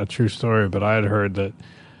probably not a true story, but I had heard that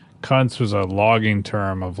cunts was a logging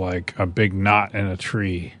term of like a big knot in a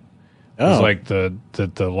tree. It was Oh. like the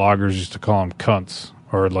loggers used to call them cunts,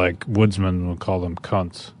 or like woodsmen would call them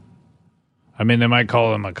cunts. I mean, they might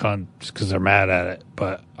call them a cunt just because they're mad at it,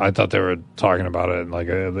 but I thought they were talking about it like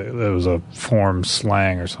it was a form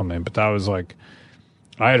slang or something. But that was like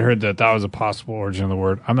I had heard that was a possible origin of the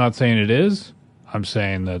word. I'm not saying it is. I'm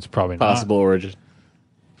saying that's probably Possible origin.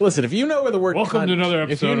 Listen, if you know where the word Welcome cunt, to another if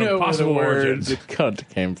episode you know of Possible where the word Origins. cunt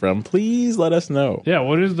came from, please let us know. Yeah,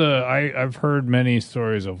 what is I've heard many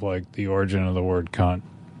stories of like the origin of the word cunt.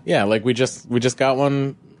 Yeah, like we just got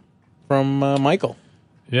one from Michael.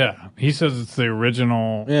 Yeah, he says it's the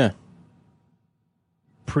original Yeah,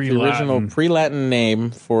 the pre-Latin original pre-Latin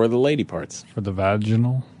name for the lady parts, for the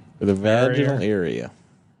vaginal. for the vaginal area.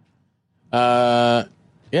 Yeah,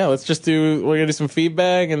 let's just we're gonna do some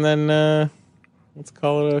feedback and then let's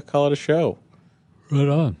call it a show. Right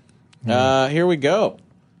on. Here we go.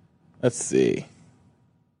 Let's see.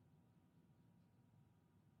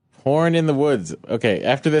 Porn in the Woods. Okay,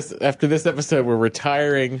 after this episode, we're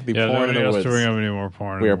retiring the Porn in the Woods. Else to bring up any more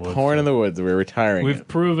porn. We are in the woods, Porn in so. the Woods. We're retiring We've it.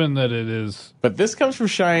 proven that it is. But this comes from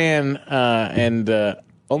Cheyenne and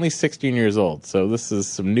only 16 years old. So this is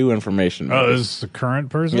some new information. Oh, this is the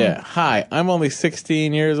current person? Yeah. Hi, I'm only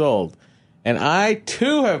 16 years old, and I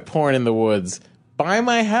too have porn in the woods by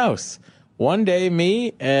my house. One day,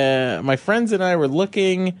 my friends and I were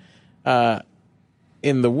looking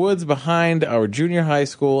in the woods behind our junior high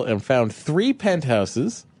school and found 3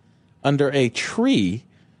 penthouses under a tree.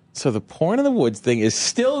 So the Porn in the Woods thing is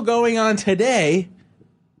still going on today.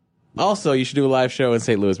 Also, you should do a live show in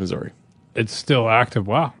St. Louis, Missouri. It's still active.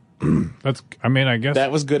 Wow. I guess.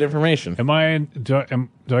 That was good information. Do I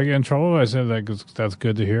get in trouble? I said that's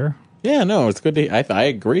good to hear. Yeah, no, it's good to I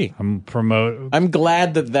agree. I'm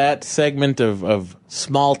glad that segment of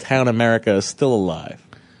small town America is still alive.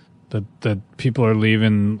 That people are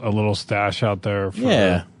leaving a little stash out there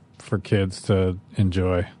for kids to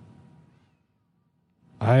enjoy.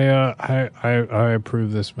 I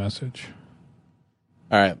approve this message.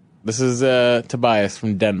 All right. This is Tobias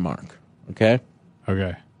from Denmark. Okay?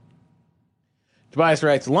 Okay. Tobias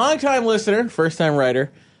writes, longtime listener, first-time writer,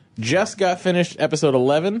 just got finished episode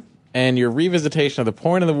 11, and your revisitation of the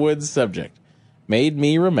Porn in the Woods subject made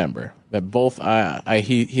me remember that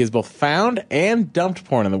he has both found and dumped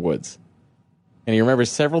porn in the woods. And he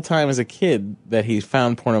remembers several times as a kid that he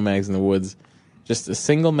found porno mags in the woods. Just a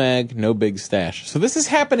single mag, no big stash. So this is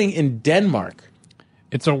happening in Denmark.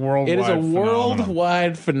 It's a worldwide phenomenon.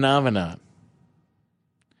 Worldwide phenomenon.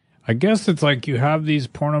 I guess it's like you have these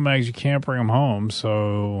porno mags, you can't bring them home,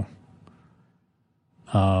 so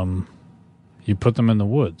you put them in the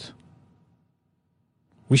woods.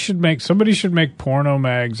 Somebody should make porno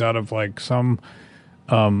mags out of like some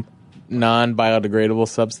non-biodegradable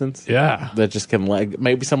substance. Yeah. That just can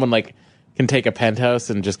maybe someone can take a penthouse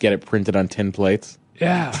and just get it printed on tin plates.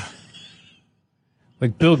 Yeah.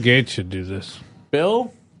 Like Bill Gates should do this.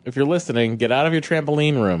 Bill, if you're listening, get out of your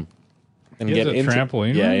trampoline room and He has a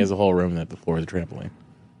trampoline Yeah, room? he has a whole room that the floor is a trampoline.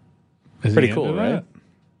 Is Pretty he cool, into right? that?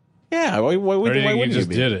 Yeah, why Or do you think he wouldn't just you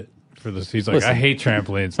be? did it for this? He's like, Listen, I hate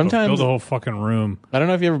trampolines. sometimes- Build a whole fucking room. I don't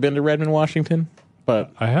know if you've ever been to Redmond, Washington,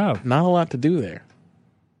 but I have. not a lot to do there.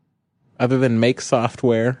 Other than make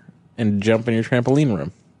software and jump in your trampoline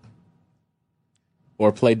room.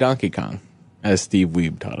 Or play Donkey Kong, as Steve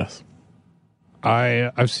Weeb taught us.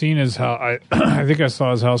 I've seen his house. I think I saw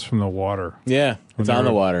his house from the water. Yeah, it's they on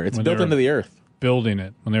the were- water. It's when built they were- into the earth. Building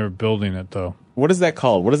it when they were building it, though. What is that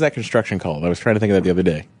called? What is that construction called? I was trying to think of that the other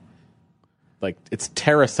day. Like, it's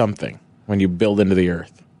terra something when you build into the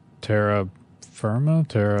earth. Terra firma.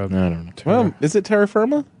 I don't know. Well, is it terra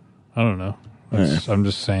firma? I don't know. I'm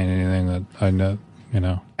just saying anything that I know. You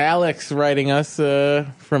know. Alex writing us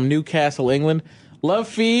from Newcastle, England. Love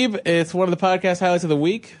Phoebe. It's one of the podcast highlights of the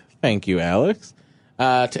week. Thank you, Alex.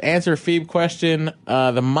 To answer a Phoebe question,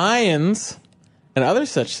 the Mayans and other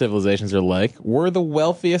such civilizations were the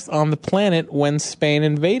wealthiest on the planet when Spain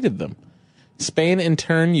invaded them. Spain, in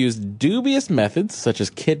turn, used dubious methods, such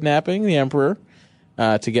as kidnapping the emperor,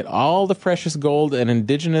 to get all the precious gold that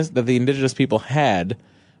the indigenous people had.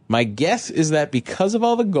 My guess is that because of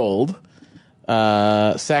all the gold,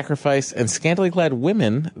 sacrifice, and scantily clad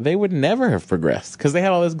women, they would never have progressed because they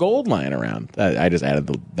had all this gold lying around. I just added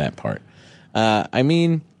that part. I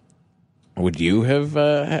mean, would you have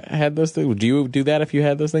had those things? Would you do that if you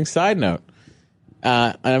had those things? Side note,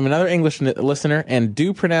 I'm another English listener and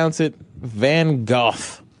do pronounce it Van Gogh,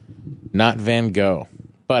 not Van Gogh.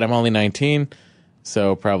 But I'm only 19,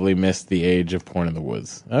 so probably missed the age of Porn in the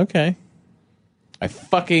Woods. Okay. I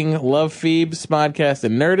fucking love Phoebe, Smodcast,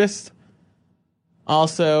 and Nerdist.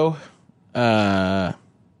 Also,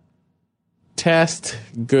 test,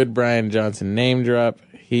 good Brian Johnson name drop.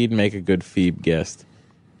 He'd make a good Phoebe guest.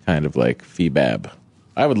 Kind of like Phoebab.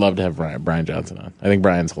 I would love to have Brian Johnson on. I think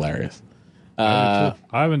Brian's hilarious. I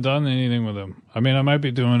haven't done anything with him. I mean, I might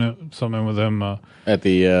be doing something with him At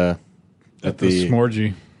the At the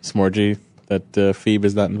Smorgy. Smorgy that Phoebe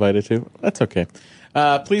is not invited to. That's okay.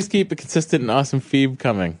 Please keep a consistent and awesome Phoebe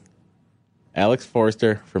coming. Alex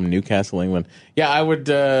Forrester from Newcastle, England. Yeah, I would.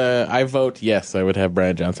 I vote yes. I would have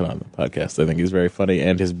Brian Johnson on the podcast. I think he's very funny,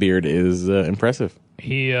 and his beard is impressive.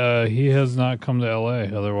 He has not come to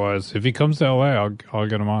L.A. Otherwise, if he comes to L.A., I'll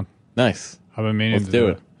get him on. Nice. I've been meaning to do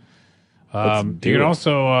it. You can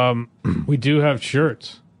also we do have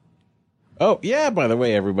shirts. Oh yeah! By the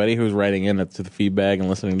way, everybody who's writing in to the feedback and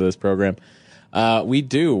listening to this program, we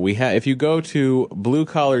do. We have. If you go to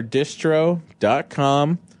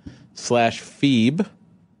bluecollardistro.com/Phoebe,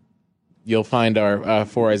 you'll find our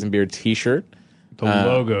Four Eyes and Beard T-shirt. The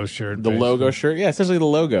logo shirt. The logo shirt. Yeah, essentially the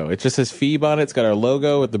logo. It just says Phoebe on it. It's got our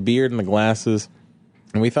logo with the beard and the glasses.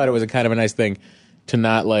 And we thought it was a kind of a nice thing to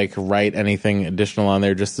not like write anything additional on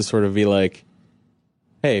there, just to sort of be like,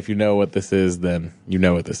 hey, if you know what this is, then you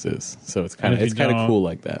know what this is. So it's kind of cool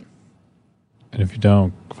like that. And if you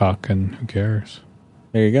don't, fucking who cares?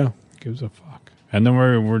 There you go. Gives a fuck. And then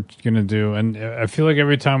we're gonna do, and I feel like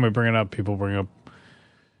every time we bring it up, people bring up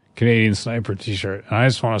Canadian Sniper T-shirt, and I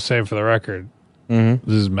just want to say for the record, this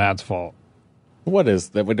is Matt's fault. What is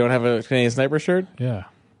that? We don't have a Canadian Sniper shirt? Yeah,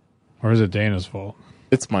 or is it Dana's fault?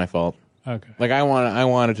 It's my fault. Okay. Like I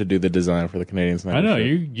wanted to do the design for the Canadian Sniper. I know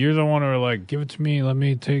shirt. you're the one who were like, give it to me.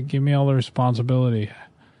 Give me all the responsibility.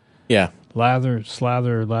 Yeah. Lather.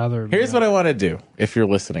 Here's what I want to do. If you're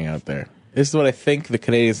listening out there, this is what I think the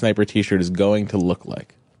Canadian Sniper T-shirt is going to look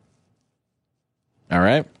like. All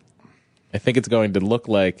right. I think it's going to look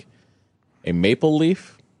like a maple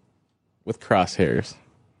leaf with crosshairs.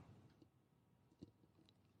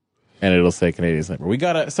 And it'll say Canadian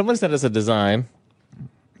Sniper. Someone sent us a design.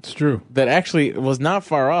 It's true. That actually was not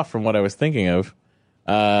far off from what I was thinking of.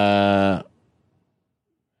 Trying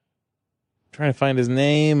to find his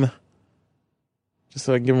name. Just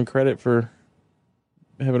so I can give him credit for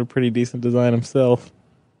having a pretty decent design himself.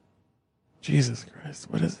 Jesus Christ.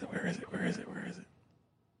 What is it? Where is it?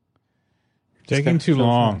 You're taking too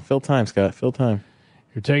long. Fill time, Scott. Fill time.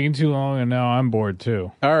 You're taking too long, and now I'm bored,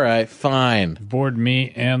 too. All right, fine. You've bored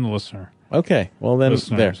me and the listener. Okay, well then,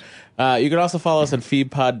 Listeners. there. You can also follow us on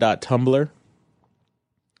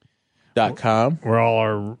feedpod.tumblr.com. Where all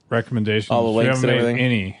our recommendations. All the links we haven't and made everything.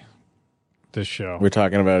 any this show. We're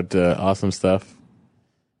talking about awesome stuff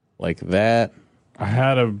like that. I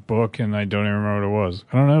had a book, and I don't even remember what it was.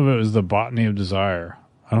 I don't know if it was The Botany of Desire.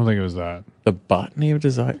 I don't think it was that. The Botany of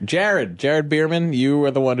Desire. Jared Bierman, you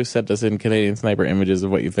were the one who sent us in Canadian Sniper images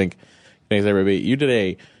of what you think Canadian Sniper would be. You did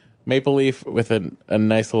a maple leaf with a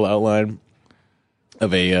nice little outline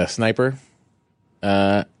of a sniper.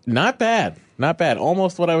 Not bad.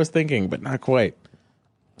 Almost what I was thinking, but not quite.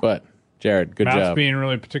 But, Jared, good Matt's job. being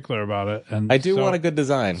really particular about it. And I do want a good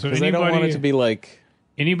design, because I don't want it to be like...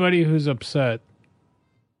 Anybody who's upset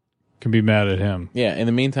can be mad at him. Yeah, in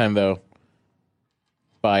the meantime, though,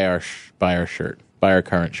 buy our shirt. Buy our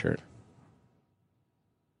current shirt.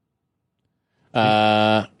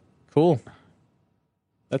 Cool.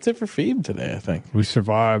 That's it for Phoebe today, I think. We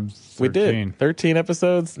survived 13. We did. 13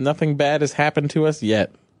 episodes. Nothing bad has happened to us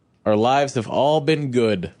yet. Our lives have all been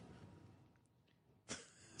good.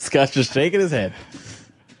 Scott's just shaking his head.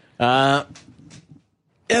 Yeah,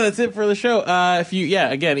 that's it for the show.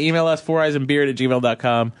 Again, email us,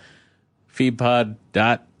 foureyesandbeard@gmail.com,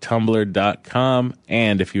 feedpod.tumblr.com,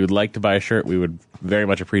 and if you would like to buy a shirt, we would very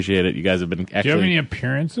much appreciate it. You guys have been actually... Do you have any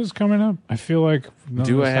appearances coming up? I feel like...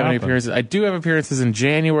 Do I have any appearances? I do have appearances in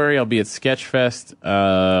January. I'll be at Sketchfest,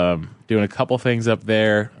 doing a couple things up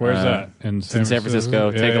there. Where's that? In San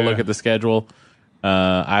Francisco. Take a look at the schedule.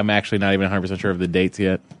 I'm actually not even 100% sure of the dates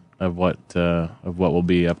yet of what will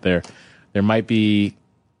be up there. There might be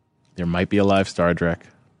a live Star Trek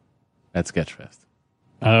at Sketchfest.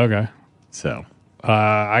 Okay. So...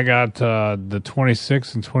 I got the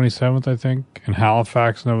 26th and 27th, I think, in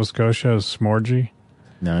Halifax, Nova Scotia, as Smorgy.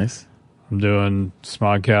 Nice. I'm doing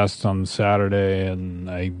Smodcast on Saturday, and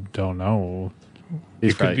I don't know.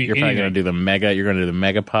 You're probably going to do the mega. You're going to do the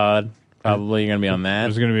Megapod. Probably you're going to be on that.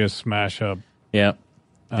 There's going to be a smash up. Yep.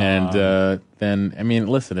 And then, I mean,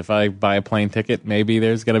 listen, if I buy a plane ticket, maybe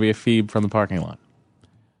there's going to be a Phoebe from the parking lot.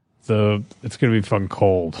 It's going to be fucking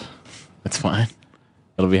cold. That's fine.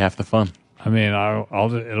 It'll be half the fun. I mean,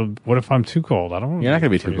 what if I'm too cold? I don't want. You're not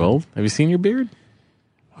going to be too cold. Have you seen your beard?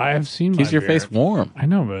 I have seen. Keeps your face warm. I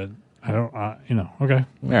know, but I don't. Okay.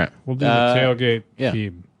 All right. We'll do the tailgate. Yeah.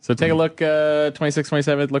 Phoebe. So take a look. 26th,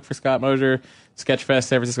 27th. Look for Scott Mosier. Sketchfest,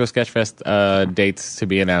 San Francisco Sketchfest. Dates to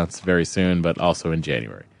be announced very soon, but also in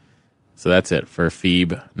January. So that's it for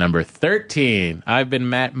Phoebe number 13. I've been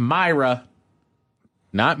Matt Myra,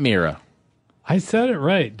 not Mira. I said it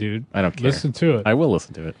right, dude. I don't care. Listen to it. I will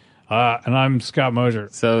listen to it. And I'm Scott Mosier.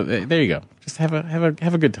 So there you go. Just have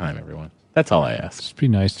a good time, everyone. That's all I ask. Just be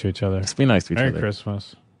nice to each other. Just be nice to each Merry other.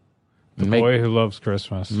 Christmas. The Make- boy who loves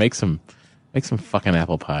Christmas. Make some fucking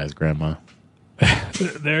apple pies, Grandma.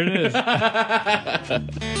 There it is.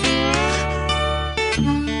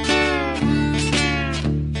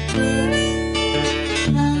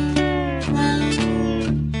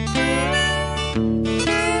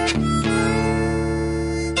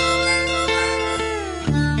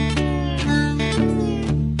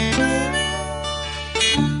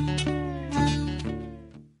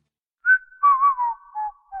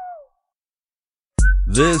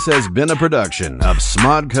 This has been a production of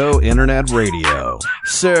Smodco Internet Radio.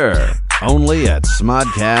 Sir, only at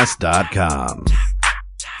smodcast.com.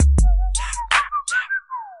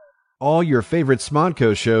 All your favorite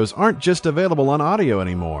Smodco shows aren't just available on audio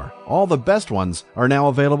anymore. All the best ones are now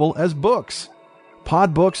available as books.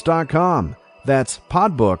 Podbooks.com. That's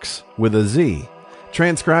Podbooks with a Z.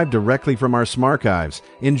 Transcribe directly from our Smarchives.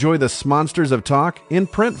 Enjoy the Smonsters of Talk in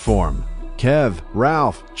print form. Kev,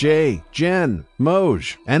 Ralph, Jay, Jen,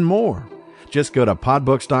 Moj, and more. Just go to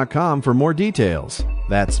podbooks.com for more details.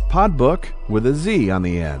 That's Podbook with a Z on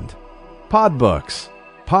the end. Podbooks.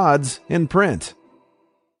 Pods in print.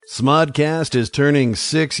 Smodcast is turning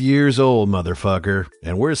 6 years old, motherfucker,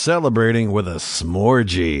 and we're celebrating with a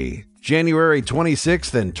Smorgy. January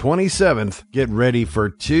 26th and 27th, get ready for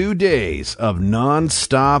 2 days of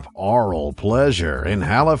non-stop oral pleasure in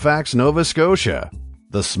Halifax, Nova Scotia.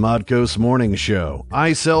 The Smodco's Morning Show,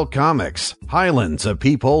 I Sell Comics, Highlands of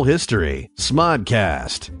Peephole History,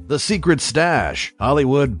 Smodcast, The Secret Stash,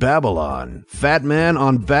 Hollywood Babylon, Fat Man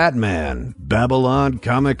on Batman, Babylon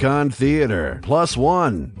Comic-Con Theater, Plus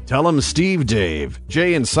One, Tell 'em Steve Dave,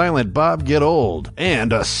 Jay and Silent Bob Get Old,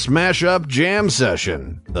 and a smash-up jam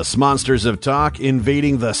session. The Smonsters of Talk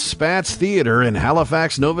invading the Spats Theater in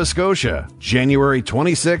Halifax, Nova Scotia, January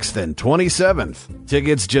 26th and 27th.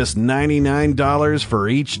 Tickets just $99 for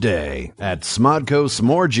each day at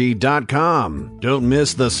smodcosmorgy.com. Don't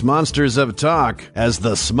miss the Smonsters of Talk as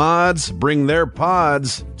the Smods bring their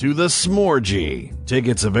pods to the Smorgy.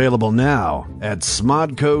 Tickets available now at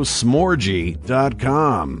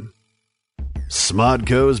smodcosmorgy.com.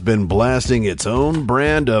 Smodco's been blasting its own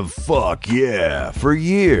brand of fuck yeah for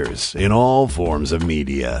years in all forms of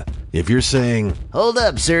media. If you're saying, hold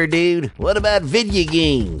up, sir dude, what about video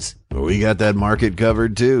games? We got that market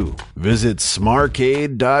covered too. Visit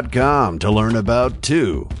smarcade.com to learn about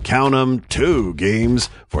count 'em, two games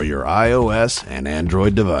for your iOS and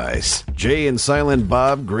Android device. Jay and Silent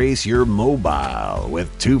Bob grace your mobile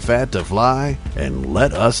with Too Fat to Fly and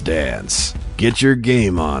Let Us Dance. Get your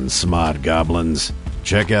game on, Smod Goblins.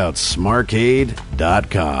 Check out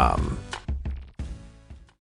smarcade.com.